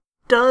 Miles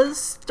does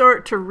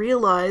start to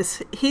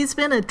realize he's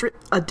been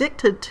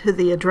addicted to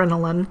the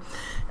adrenaline,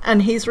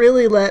 and he's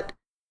really let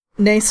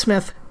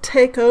Naismith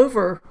take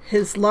over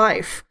his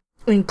life,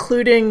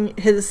 including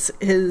his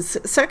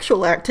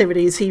sexual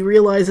activities. He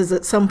realizes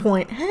at some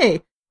point,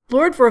 hey,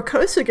 Lord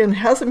Vorkosigan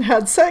hasn't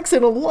had sex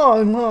in a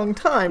long, long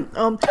time.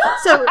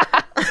 So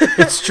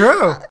it's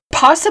true.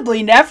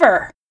 Possibly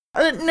never.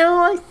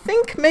 No, I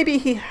think maybe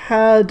he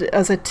had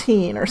as a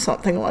teen or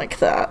something like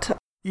that.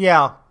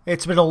 Yeah,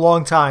 it's been a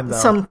long time, though.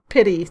 Some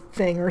pity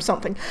thing or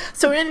something.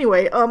 So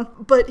anyway,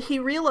 but he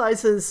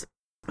realizes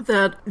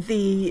that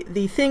the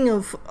thing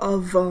of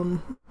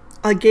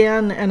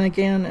again and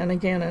again and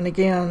again and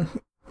again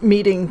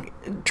meeting,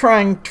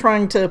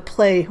 trying to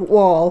play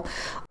wall,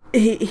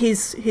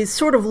 he's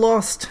sort of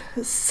lost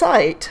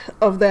sight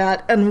of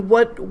that. And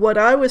what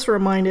I was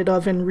reminded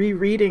of in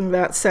rereading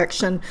that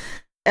section,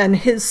 and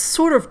his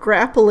sort of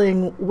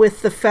grappling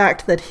with the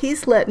fact that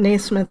he's let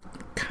Naismith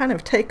kind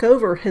of take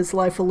over his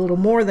life a little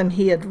more than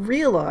he had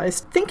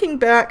realized, thinking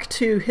back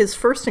to his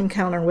first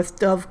encounter with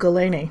Dove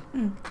Galeni,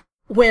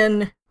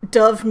 when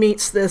Dove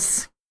meets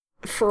this,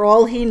 for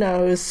all he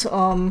knows,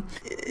 Vor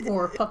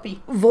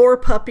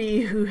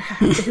puppy who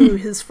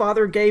his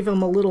father gave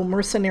him a little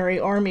mercenary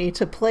army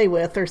to play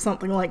with or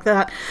something like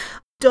that.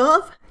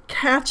 Dove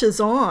catches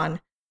on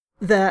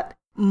that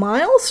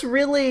Miles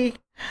really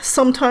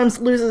sometimes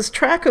loses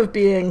track of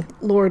being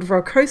Lord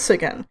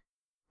Vorkosigan,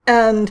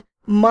 and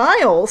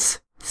Miles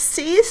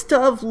sees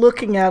Dove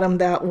looking at him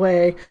that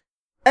way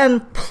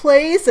and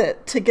plays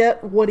it to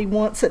get what he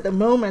wants at the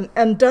moment,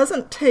 and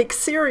doesn't take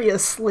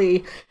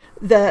seriously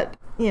that,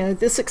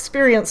 this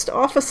experienced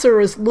officer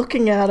is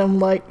looking at him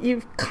like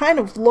you've kind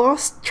of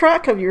lost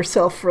track of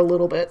yourself for a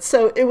little bit.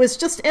 So it was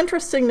just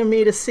interesting to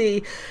me to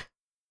see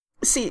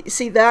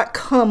that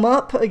come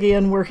up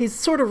again, where he's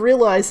sort of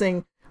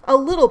realizing a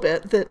little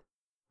bit that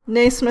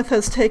Naismith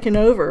has taken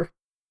over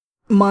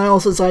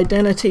Miles's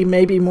identity,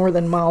 maybe more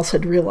than Miles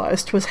had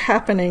realized was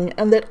happening,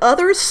 and that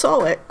others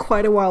saw it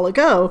quite a while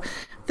ago.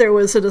 There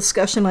was a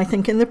discussion, I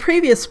think, in the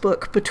previous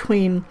book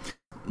between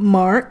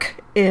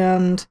Mark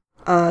and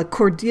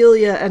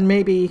Cordelia, and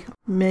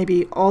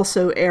maybe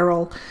also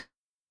Errol,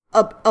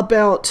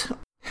 about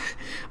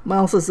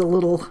Miles is a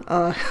little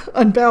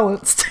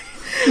unbalanced.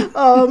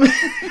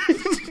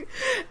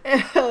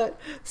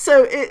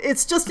 So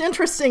it's just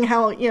interesting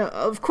how,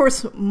 of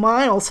course,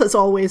 Miles has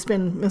always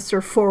been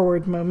Mr.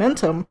 Forward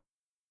Momentum,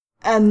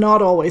 and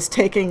not always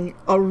taking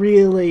a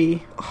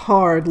really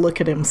hard look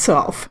at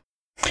himself.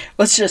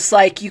 It's just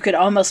like you could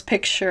almost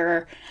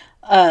picture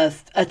a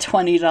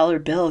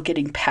 $20 bill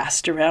getting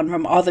passed around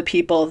from all the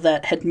people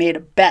that had made a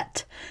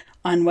bet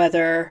on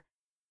whether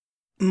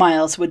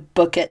Miles would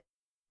book it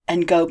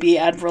and go be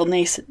Admiral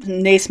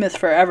Naismith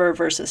forever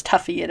versus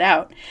toughie it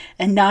out.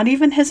 And not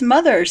even his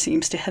mother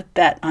seems to have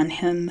bet on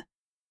him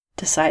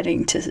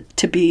deciding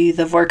to be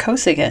the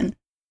Vorkosigan.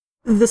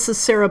 This is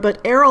Sarah, but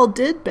Errol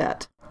did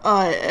bet.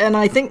 And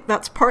I think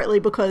that's partly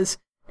because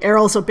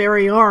Errol's a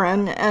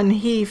Barryaran, and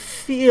he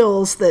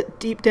feels that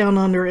deep down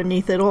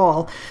underneath it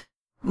all,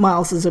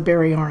 Miles is a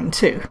Barryaran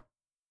too.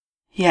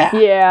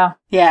 Yeah.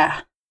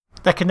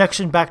 That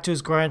connection back to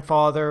his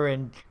grandfather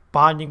and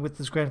bonding with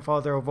his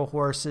grandfather over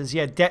horses.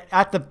 Yeah,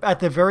 at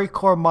the very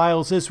core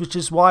Miles is, which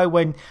is why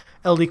when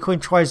Ellie Quinn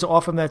tries to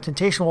offer him that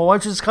temptation, well, why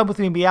don't you just come with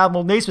me and be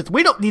Admiral Naismith?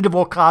 We don't need a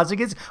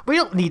Vorkosigan. We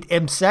don't need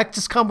IMSEC.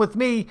 Just come with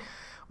me.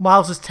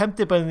 Miles is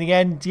tempted, but in the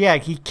end,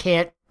 he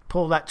can't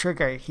pull that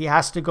trigger. He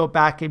has to go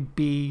back and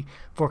be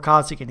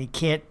Vorkosigan. He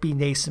can't be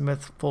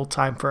Naismith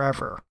full-time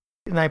forever.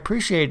 And I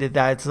appreciated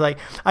that. It's like,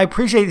 I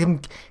appreciate him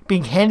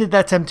being handed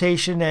that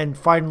temptation and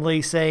finally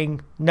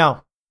saying,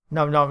 no,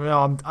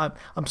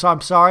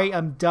 I'm sorry,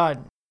 I'm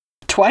done.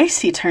 Twice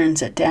he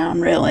turns it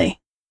down,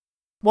 really.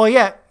 Well,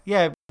 yeah,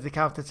 the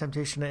Count of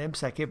Temptation and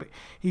IMSEC. Yeah, but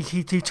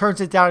he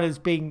turns it down as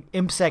being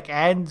IMSEC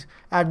and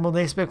Admiral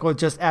Naismith, or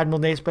just Admiral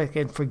Naismith,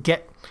 and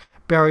forget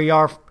Barry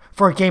Yar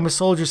for a game of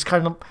soldiers,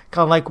 kind of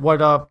like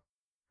what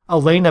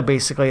Elena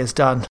basically has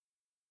done.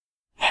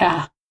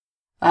 Yeah.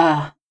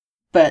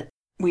 But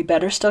we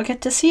better still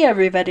get to see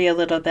everybody a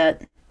little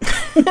bit.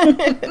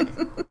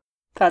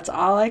 That's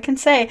all I can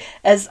say,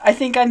 as I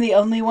think I'm the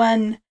only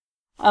one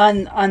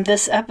on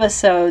this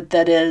episode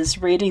that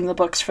is reading the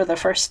books for the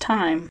first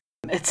time.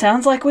 It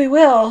sounds like we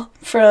will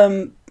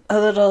from a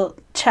little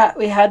chat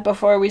we had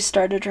before we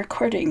started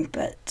recording,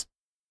 but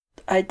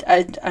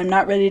I'm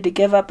not ready to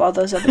give up all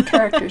those other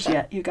characters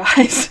yet, you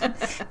guys.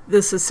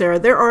 This is Sarah.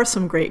 There are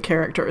some great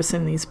characters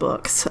in these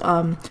books.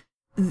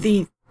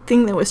 The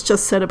thing that was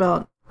just said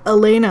about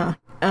Elena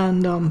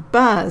and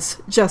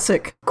Baz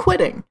Jessic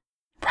quitting.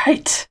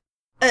 Right.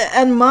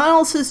 And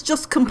Miles is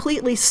just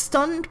completely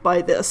stunned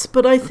by this,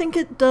 but I think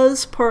it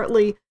does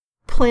partly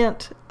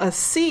plant a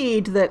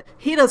seed that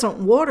he doesn't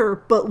water,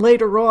 but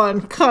later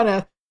on kind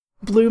of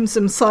blooms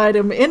inside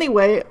him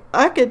anyway.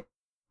 I could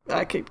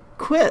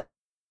quit.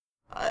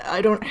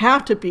 I don't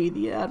have to be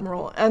the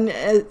Admiral. And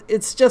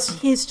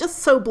he's just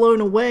so blown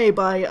away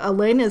by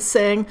Elena's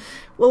saying,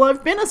 well,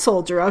 I've been a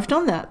soldier, I've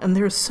done that, and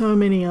there's so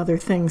many other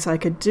things I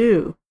could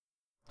do.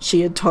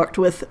 She had talked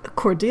with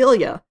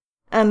Cordelia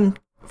and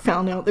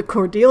found out that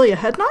Cordelia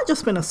had not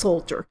just been a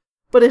soldier,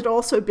 but had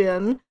also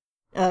been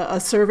a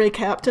survey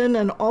captain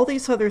and all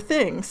these other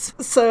things.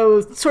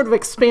 So sort of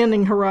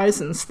expanding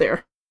horizons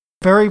there.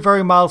 Very,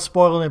 very mild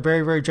spoil in a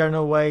very, very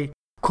general way.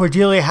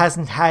 Cordelia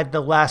hasn't had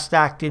the last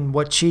act in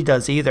what she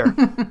does either.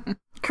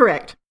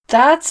 Correct.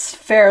 That's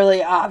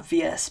fairly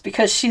obvious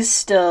because she's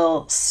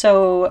still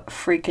so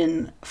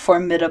freaking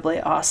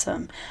formidably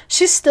awesome.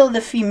 She's still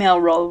the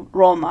female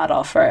role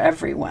model for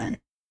everyone.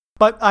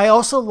 But I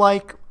also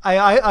like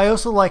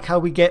how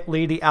we get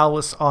Lady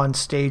Alice on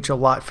stage a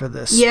lot for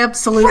this. Yeah,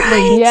 absolutely.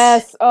 Right?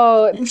 Yes.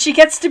 Oh, and she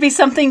gets to be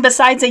something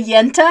besides a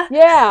Yenta.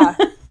 Yeah.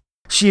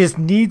 She has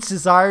needs,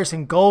 desires,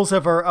 and goals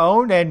of her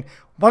own, and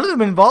one of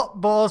them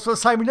involves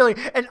Simon Dilly.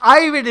 And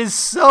Ivan is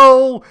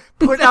so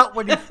put out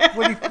when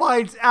he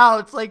finds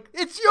out. It's like,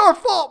 it's your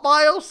fault,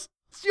 Miles.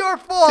 It's your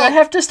fault. Do I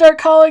have to start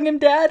calling him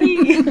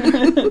Daddy?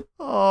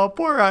 Oh,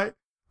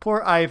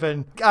 poor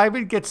Ivan.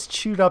 Ivan gets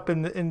chewed up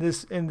in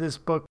this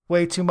book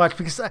way too much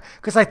because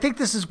I think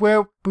this is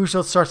where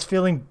Bujold starts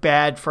feeling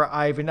bad for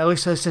Ivan. At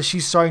least as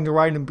she's starting to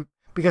write him,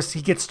 because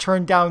he gets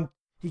turned down.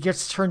 He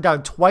gets turned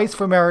down twice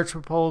for marriage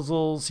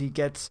proposals.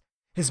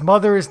 His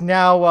mother is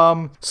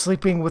now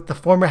sleeping with the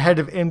former head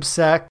of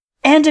IMSEC.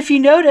 And if you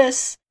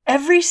notice,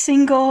 every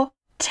single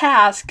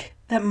task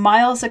that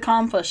Miles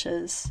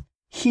accomplishes,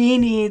 he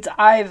needs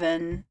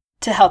Ivan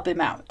to help him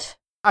out.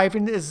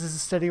 Ivan is a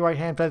steady right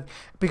hand, but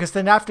because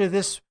then after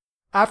this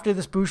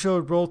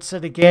Bujold rolled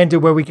set again to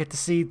where we get to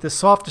see the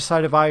softer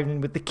side of Ivan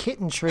with the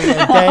kitten tree,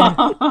 and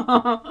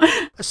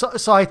then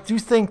so I do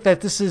think that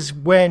this is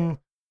when,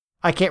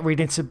 I can't read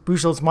into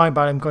Bujold's mind,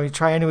 but I'm going to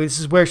try anyway. This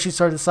is where she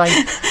started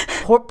saying,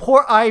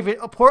 poor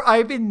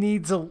Ivan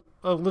needs a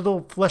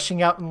little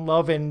fleshing out in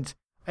love and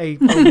a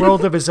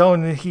world of his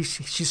own, and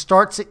she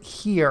starts it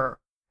here,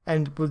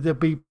 and there'll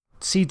be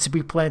seeds to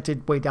be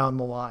planted way down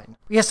the line.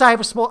 Yes, I have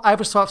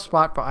a soft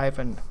spot for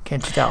Ivan.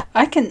 Can't you tell?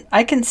 I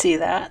can see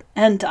that,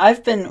 and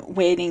I've been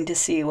waiting to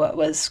see what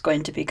was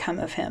going to become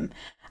of him.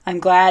 I'm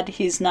glad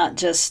he's not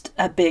just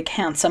a big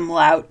handsome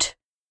lout.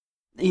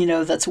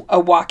 That's a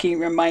walking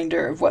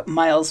reminder of what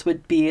Miles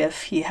would be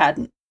if he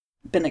hadn't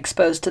been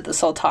exposed to the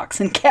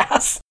Soltoxin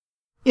gas.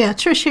 Yeah,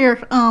 Trish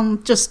here.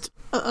 Just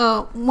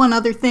one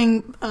other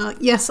thing.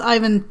 Yes,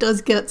 Ivan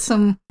does get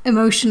some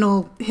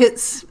emotional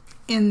hits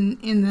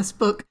in this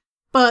book,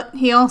 but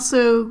he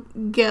also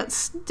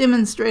gets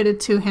demonstrated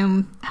to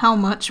him how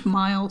much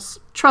Miles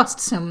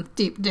trusts him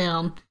deep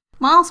down.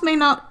 Miles may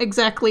not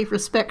exactly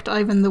respect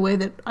Ivan the way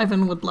that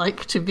Ivan would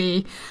like to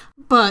be,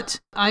 but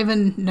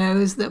Ivan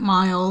knows that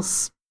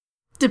Miles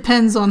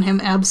depends on him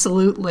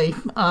absolutely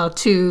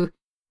to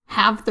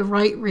have the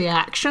right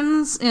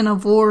reactions in a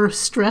Vor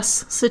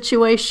stress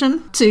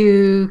situation,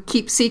 to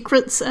keep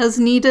secrets as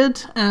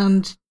needed,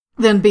 and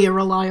then be a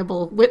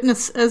reliable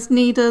witness as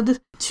needed,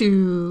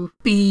 to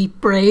be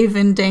brave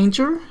in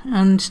danger,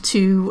 and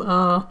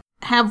to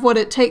have what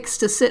it takes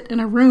to sit in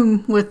a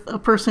room with a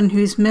person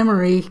whose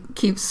memory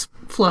keeps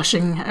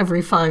flushing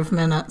every 5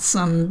 minutes.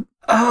 And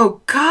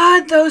oh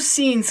God, those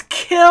scenes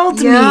killed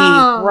me.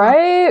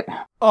 Right?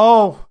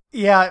 Oh,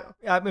 yeah.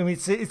 I mean,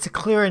 it's a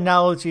clear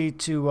analogy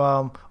to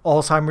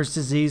Alzheimer's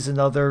disease and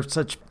other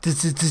such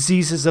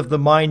diseases of the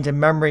mind and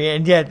memory.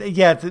 And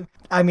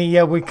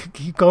we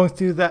keep going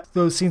through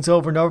those scenes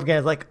over and over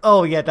again. Like,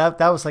 oh yeah, that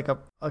was like a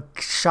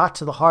shot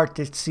to the heart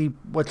to see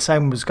what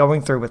Simon was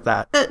going through with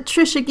that.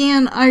 Trish,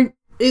 again,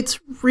 it's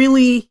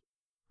really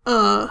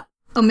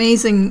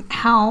amazing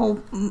how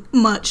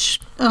much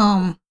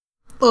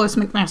Lois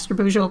McMaster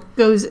Bujold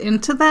goes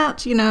into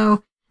that.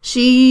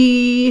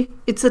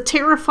 It's a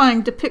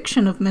terrifying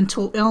depiction of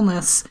mental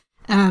illness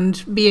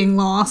and being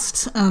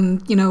lost,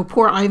 and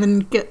poor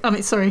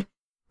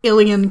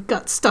Ilian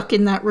got stuck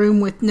in that room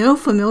with no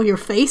familiar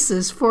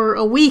faces for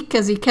a week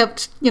as he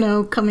kept,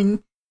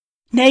 coming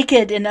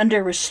naked and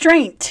under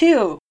restraint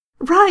too.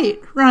 Right.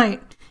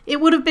 It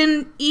would have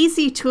been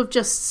easy to have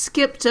just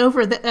skipped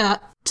over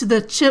to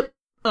the chip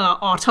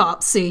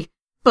autopsy,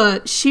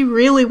 but she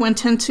really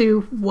went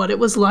into what it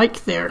was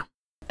like there.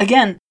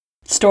 Again,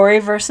 story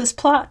versus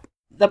plot.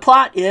 The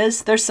plot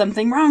is there's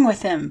something wrong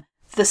with him.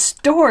 The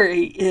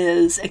story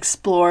is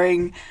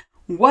exploring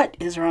what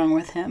is wrong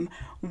with him,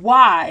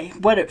 why,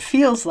 what it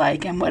feels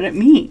like, and what it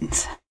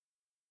means.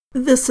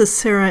 This is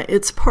Sarah.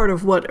 It's part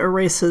of what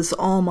erases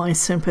all my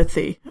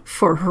sympathy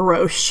for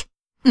Hirosh.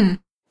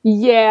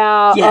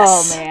 Yeah.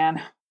 Yes. Oh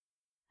man.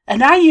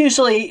 And I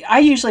usually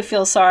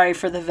feel sorry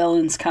for the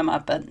villain's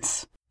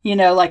comeuppance.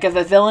 Like if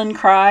a villain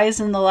cries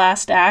in the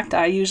last act,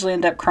 I usually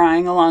end up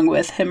crying along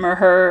with him or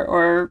her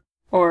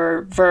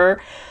or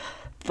Ver,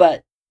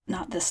 but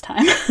not this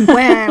time.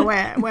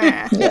 Wah.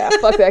 Yeah,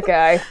 fuck that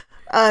guy.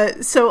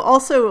 So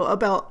also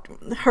about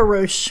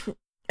Hirosh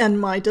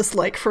and my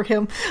dislike for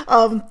him.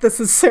 This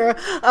is Sarah.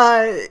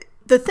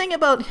 The thing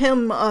about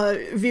him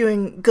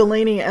viewing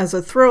Galeni as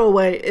a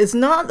throwaway is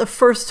not the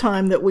first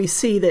time that we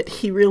see that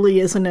he really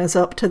isn't as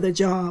up to the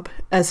job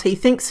as he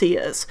thinks he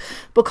is,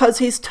 because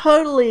he's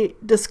totally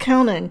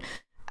discounting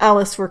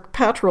Alice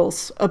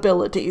Vorkpatrol's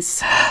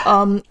abilities.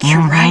 You're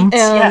right,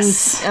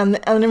 yes. And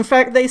in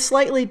fact, they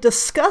slightly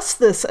discuss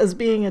this as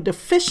being a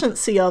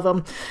deficiency of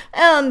him,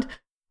 and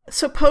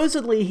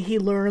supposedly he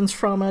learns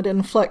from it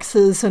and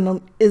flexes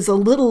and is a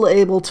little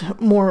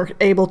more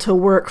able to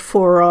work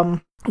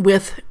for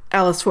with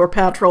Alice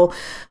Vorkpatrol,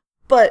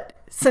 but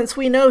since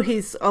we know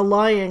he's a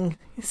lying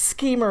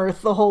schemer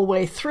the whole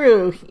way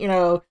through,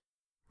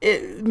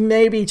 it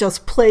may be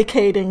just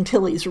placating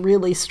till he's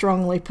really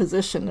strongly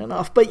positioned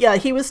enough. But yeah,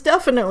 he was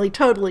definitely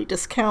totally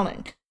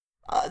discounting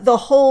the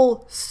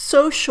whole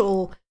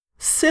social,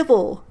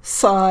 civil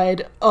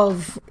side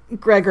of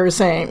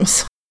Gregor's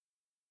aims.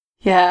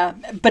 Yeah,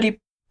 but he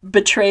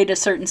betrayed a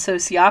certain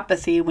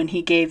sociopathy when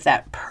he gave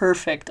that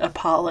perfect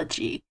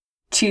apology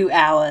to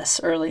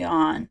Alice early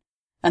on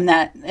in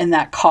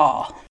that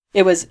call.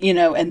 It was,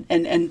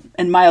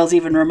 and Miles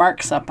even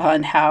remarks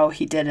upon how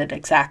he did it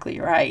exactly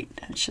right.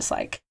 It's just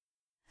like,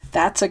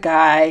 that's a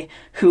guy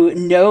who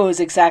knows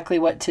exactly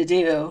what to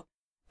do,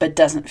 but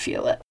doesn't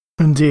feel it.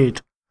 Indeed.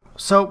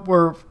 So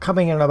we're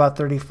coming in about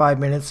 35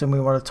 minutes, and we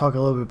want to talk a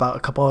little bit about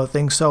a couple other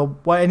things. So,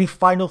 any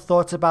final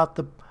thoughts about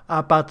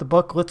the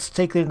book? Let's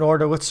take it in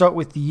order. Let's start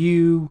with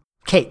you,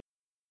 Kate.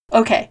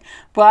 Okay.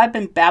 Well, I've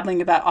been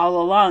babbling about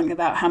all along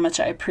about how much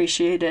I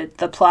appreciated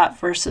the plot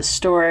versus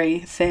story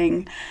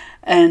thing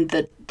and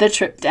the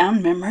trip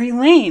down memory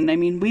lane. I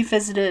mean, we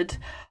visited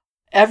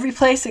every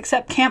place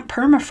except Camp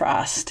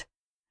Permafrost.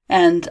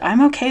 And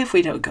I'm okay if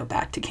we don't go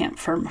back to Camp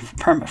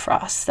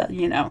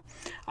Permafrost.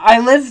 I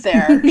live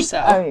there, so.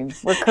 I mean,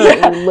 we're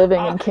currently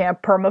living in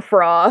Camp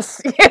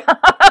Permafrost.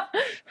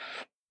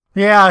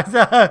 Yeah,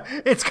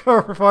 it's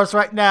Permafrost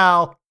right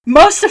now.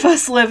 Most of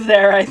us live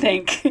there, I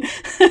think.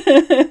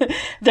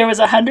 There was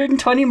a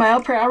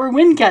 120-mile-per-hour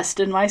wind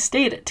gust in my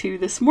state at 2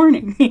 this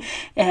morning.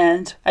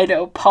 And I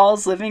know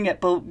Paul's living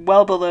at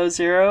well below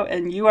zero,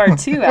 and you are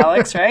too,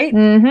 Alex, right?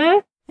 Mm-hmm.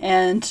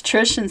 And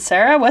Trish and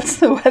Sarah, what's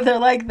the weather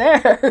like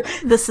there?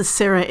 This is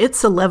Sarah.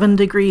 It's 11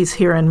 degrees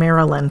here in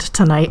Maryland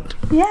tonight.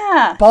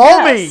 Yeah.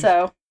 Balmy! Yeah,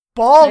 so,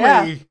 Balmy!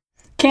 Yeah.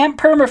 Camp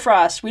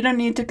Permafrost. We don't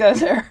need to go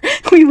there.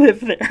 We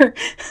live there.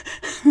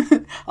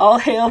 All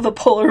hail the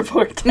polar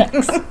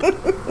vortex.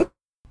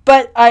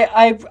 But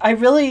I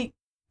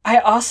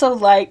also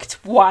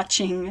liked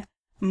watching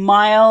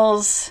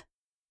Miles.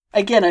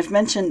 Again, I've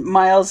mentioned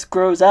Miles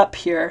grows up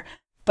here,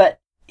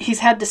 but he's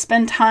had to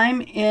spend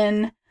time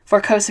in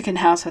Vorkosigan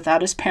house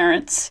without his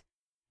parents.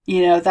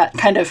 That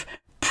kind of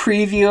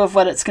preview of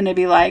what it's going to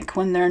be like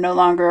when they're no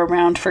longer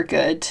around for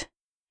good.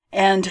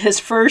 And his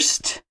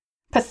first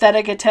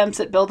pathetic attempts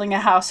at building a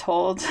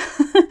household.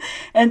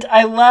 And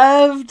I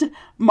loved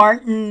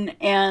Martin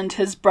and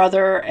his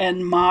brother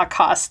and Ma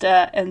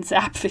Costa and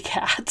Zap the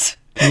cat.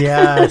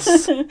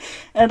 Yes.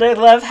 And I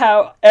love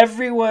how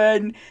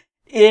everyone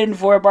in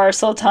Vorbar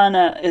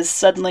Sultana is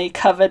suddenly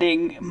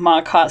coveting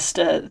Ma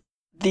Costa,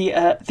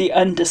 the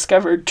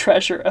undiscovered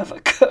treasure of a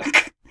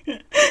cook.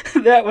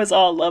 That was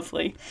all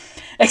lovely.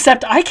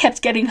 Except I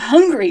kept getting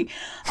hungry.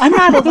 I'm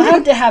not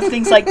allowed to have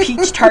things like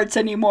peach tarts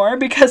anymore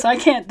because I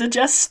can't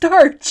digest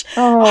starch.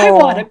 Oh. I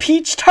want a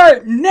peach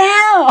tart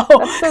now.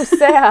 That's so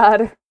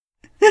sad.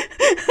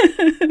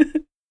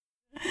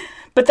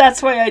 But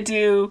that's why I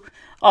do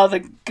all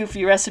the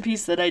goofy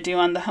recipes that I do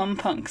on the Home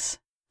Punks.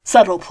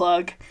 Subtle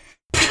plug.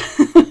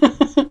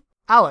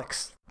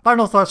 Alex,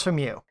 final thoughts from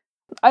you.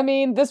 I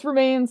mean, this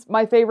remains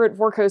my favorite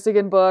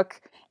Vorkosigan book.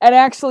 And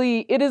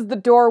actually, it is the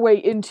doorway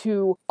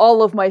into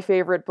all of my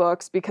favorite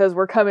books because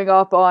we're coming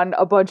up on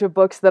a bunch of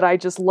books that I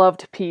just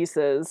loved to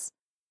pieces.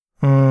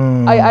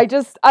 I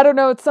don't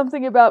know, it's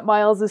something about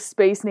Miles'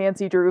 Space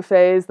Nancy Drew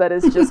phase that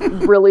is just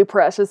really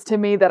precious to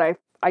me that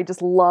I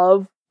just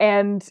love.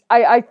 And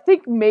I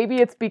think maybe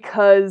it's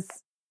because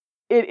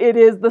it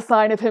is the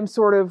sign of him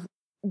sort of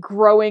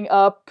growing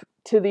up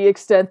to the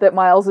extent that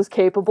Miles is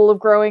capable of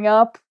growing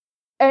up.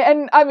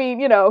 And I mean,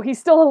 he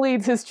still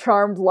leads his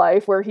charmed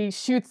life where he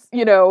shoots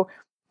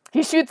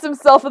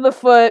himself in the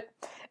foot,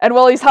 and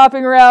while he's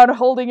hopping around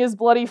holding his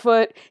bloody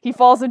foot, he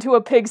falls into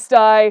a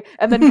pigsty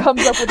and then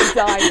comes up with a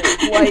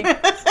diamond.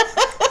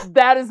 Like,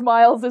 that is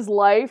Miles's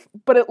life.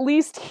 But at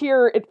least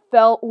here it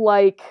felt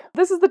like,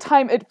 this is the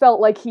time it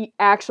felt like he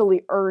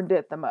actually earned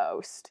it the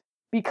most.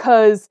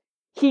 Because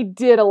he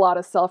did a lot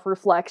of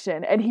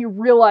self-reflection, and he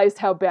realized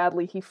how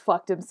badly he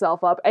fucked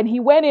himself up. And he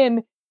went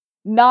in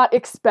not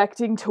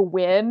expecting to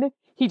win.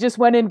 He just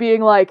went in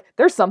being like,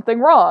 there's something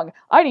wrong.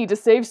 I need to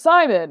save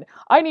Simon.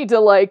 I need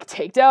to,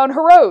 take down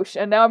Hirosh.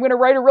 And now I'm going to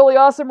write a really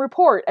awesome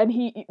report. And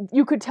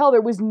you could tell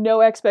there was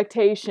no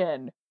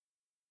expectation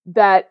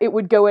that it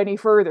would go any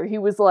further. He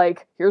was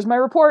like, here's my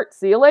report.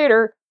 See you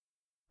later.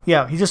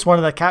 Yeah, he just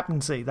wanted that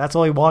captaincy. That's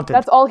all he wanted.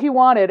 That's all he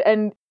wanted.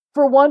 And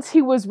for once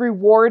he was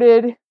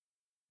rewarded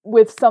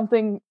with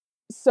something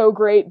so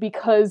great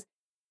because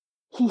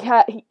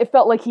it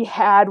felt like he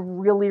had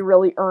really,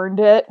 really earned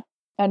it,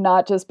 and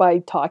not just by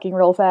talking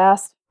real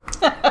fast.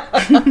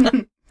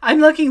 I'm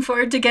looking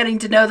forward to getting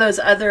to know those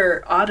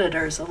other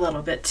auditors a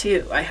little bit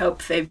too. I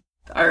hope they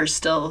are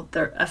still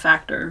a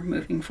factor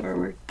moving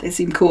forward. They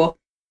seem cool.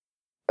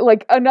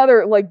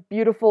 Another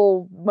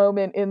beautiful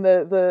moment in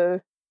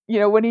the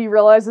when he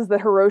realizes that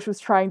Hirosh was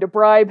trying to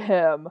bribe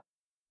him,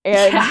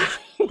 and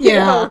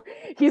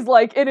he's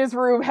in his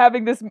room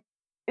having this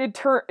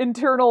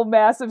internal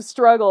massive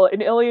struggle,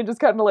 and Ilian just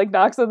kind of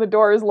knocks on the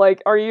door, is like,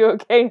 are you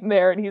okay in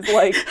there? And he's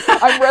like,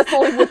 I'm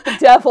wrestling with the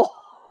devil.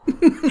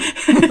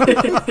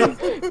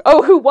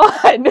 Oh, who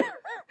won?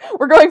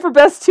 We're going for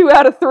best 2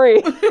 out of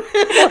 3.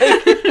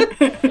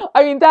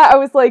 I mean, that I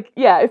was like,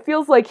 yeah, it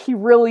feels like he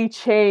really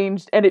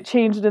changed, and it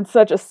changed in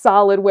such a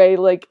solid way.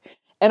 Like,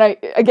 and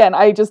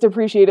I just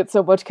appreciate it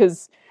so much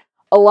because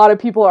a lot of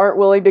people aren't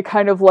willing to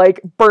kind of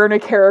like burn a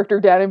character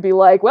down and be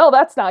like, well,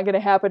 that's not going to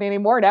happen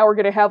anymore. Now we're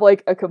going to have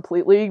like a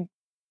completely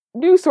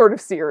new sort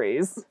of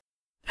series.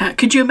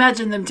 Could you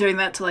imagine them doing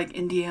that to like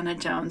Indiana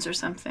Jones or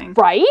something?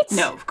 Right?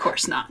 No, of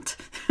course not.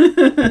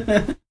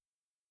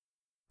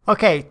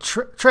 Okay,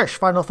 Trish,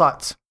 final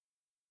thoughts.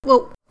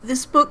 Well,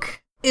 this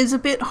book is a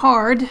bit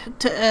hard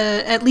to,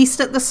 at least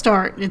at the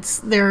start.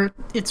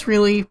 It's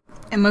really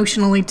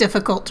emotionally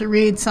difficult to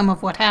read some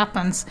of what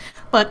happens,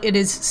 but it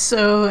is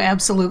so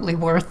absolutely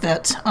worth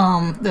it.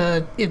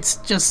 It's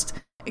just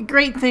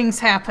great things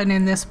happen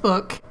in this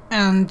book,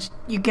 and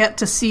you get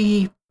to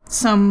see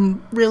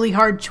some really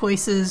hard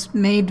choices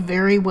made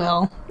very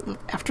well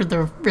after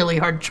the really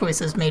hard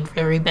choices made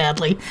very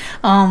badly.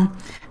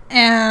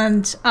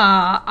 And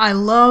I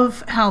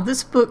love how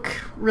this book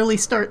really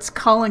starts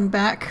calling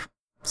back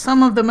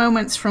some of the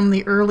moments from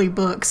the early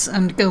books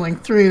and going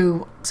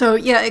through. So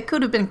yeah, it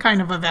could have been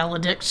kind of a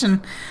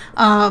valediction,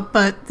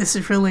 but this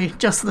is really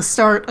just the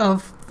start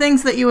of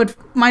things that you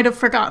might have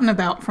forgotten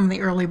about from the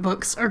early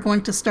books are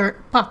going to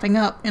start popping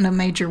up in a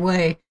major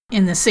way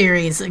in the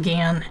series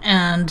again.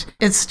 And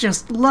it's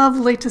just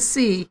lovely to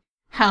see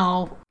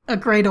how a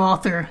great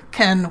author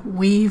can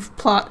weave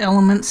plot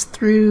elements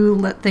through,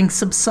 let things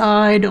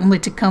subside, only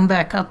to come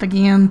back up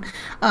again.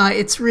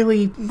 It's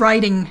really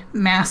writing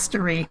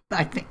mastery,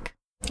 I think.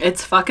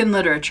 It's fucking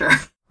literature.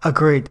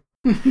 Agreed.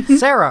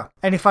 Sarah,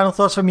 any final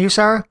thoughts from you,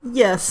 Sarah?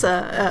 Yes,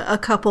 a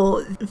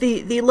couple.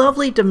 The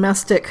lovely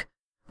domestic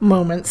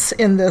moments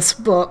in this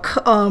book.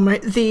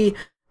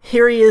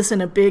 Here he is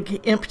in a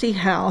big empty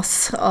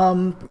house,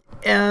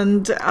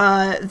 and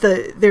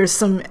there's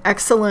some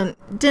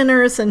excellent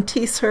dinners and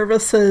tea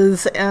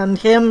services, and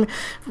him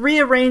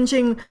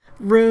rearranging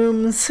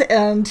rooms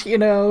and,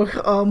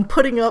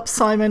 putting up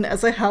Simon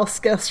as a house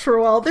guest for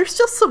a while. There's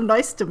just some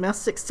nice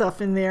domestic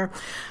stuff in there.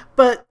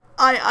 But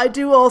I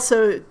do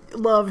also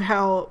love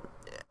how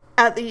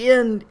at the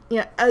end,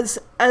 as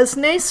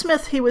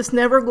Naismith, he was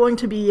never going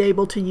to be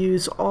able to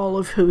use all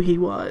of who he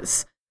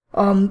was.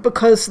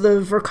 Because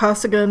the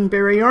Vorkosigan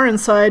Barrioran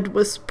side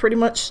was pretty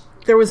much,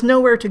 there was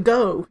nowhere to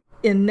go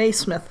in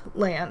Naismith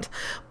land.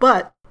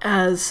 But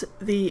as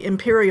the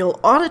Imperial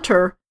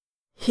Auditor,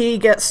 he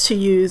gets to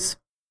use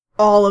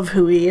all of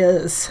who he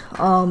is.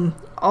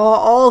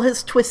 All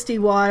his twisty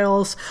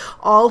wiles,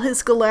 all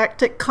his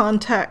galactic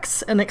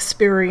contacts and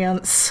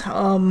experience.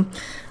 One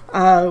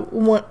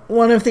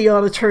of the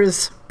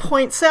auditors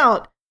points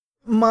out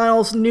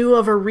Miles knew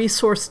of a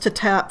resource to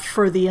tap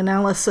for the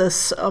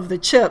analysis of the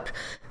chip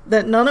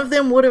that none of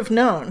them would have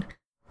known.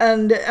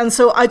 And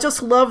so I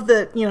just love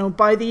that,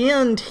 by the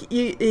end,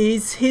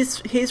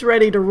 he's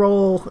ready to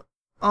roll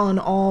on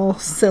all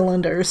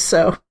cylinders.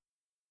 So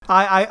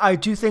I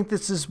do think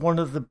this is one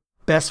of the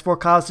best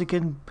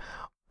Vorkosigan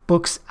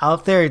books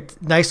out there.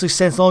 It nicely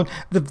stands alone.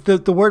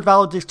 The word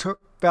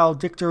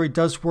valedictory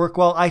does work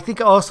well. I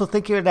also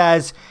think of it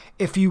as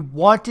if you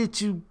wanted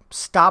to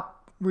stop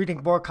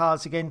reading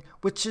Vorkosigan,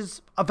 which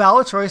is a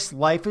valid choice.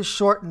 Life is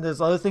short and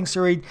there's other things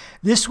to read.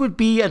 This would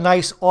be a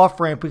nice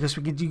off-ramp because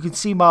you can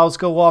see Miles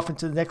go off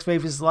into the next phase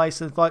of his life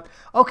and thought,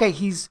 okay,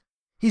 he's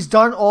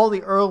done all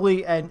the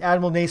early and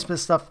Admiral Naismith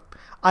stuff.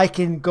 I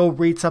can go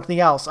read something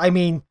else. I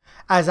mean,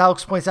 as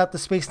Alex points out, the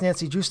Space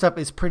Nancy Drew stuff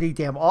is pretty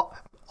damn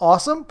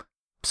awesome.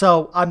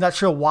 So I'm not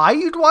sure why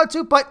you'd want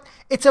to, but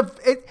it's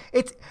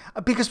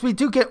because we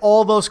do get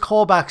all those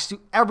callbacks to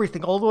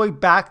everything, all the way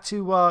back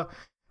to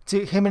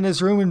him in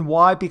his room, and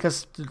why?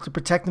 Because to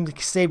protect him,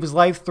 to save his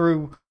life,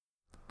 through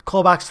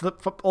callbacks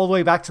all the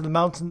way back to the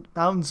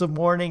Mountains of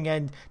Mourning,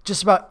 and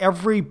just about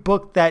every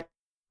book that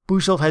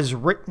Bujold has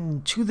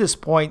written to this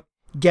point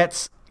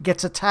gets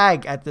a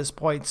tag at this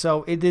point.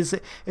 So it is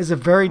a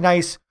very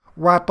nice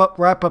wrap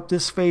up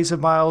this phase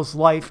of Miles'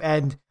 life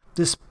and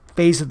this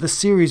phase of the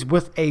series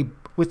with a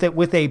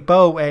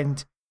bow,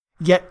 and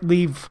yet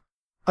leave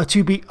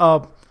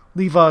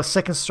a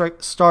second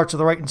star to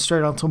the right and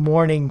straight until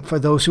morning for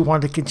those who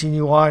want to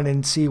continue on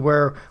and see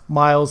where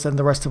Miles and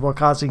the rest of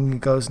Vorkosigan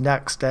goes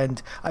next.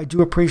 And I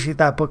do appreciate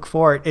that book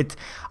for it.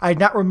 I had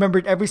not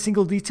remembered every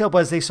single detail, but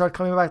as they start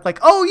coming back, like,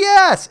 oh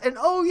yes, and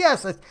oh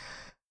yes,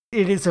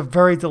 it is a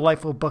very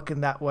delightful book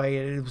in that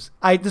way. This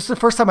is the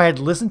first time I had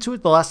listened to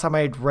it. The last time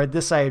I had read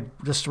this, I had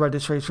just read it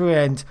straight through.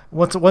 And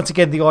once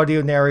again, the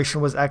audio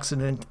narration was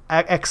excellent,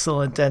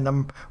 and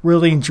I'm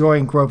really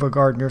enjoying Grover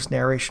Gardner's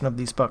narration of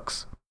these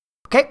books.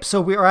 Okay, so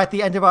we are at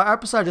the end of our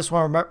episode. I just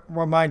want to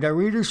remind our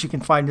readers, we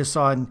can find us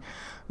on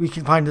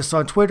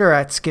Twitter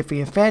at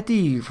Skiffy and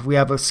Fanty. We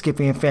have a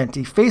Skiffy and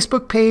Fanty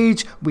Facebook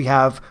page. We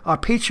have our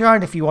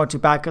Patreon if you want to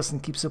back us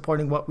and keep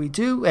supporting what we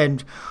do.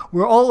 And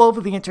we're all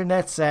over the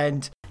internets.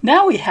 And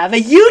now we have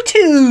a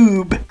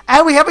YouTube.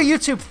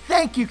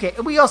 Thank you, Kate.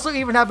 And we also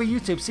even have a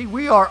YouTube. See,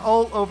 we are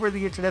all over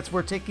the internets.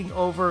 We're taking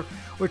over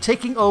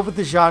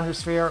the genre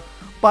sphere.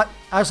 But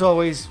as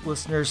always,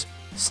 listeners,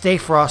 stay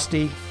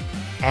frosty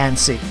and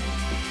safe.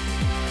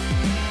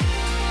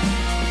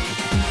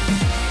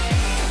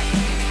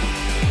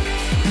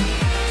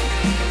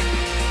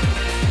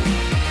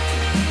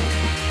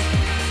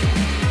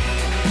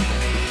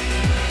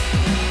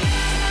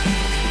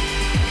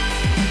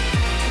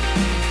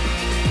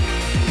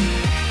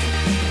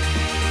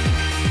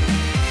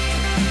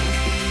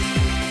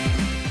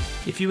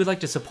 If you would like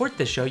to support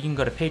this show, you can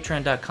go to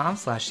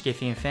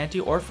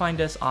patreon.com/SkiffyandFanty or find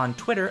us on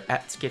Twitter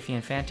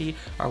 @SkiffyandFanty,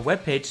 our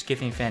webpage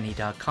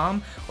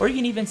SkiffyandFanty.com, or you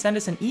can even send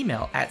us an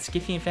email at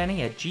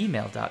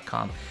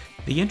SkiffyandFanty@gmail.com.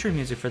 The intro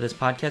music for this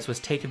podcast was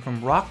taken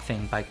from Rock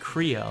Thing by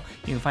Creo.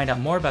 You can find out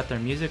more about their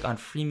music on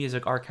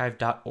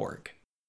freemusicarchive.org.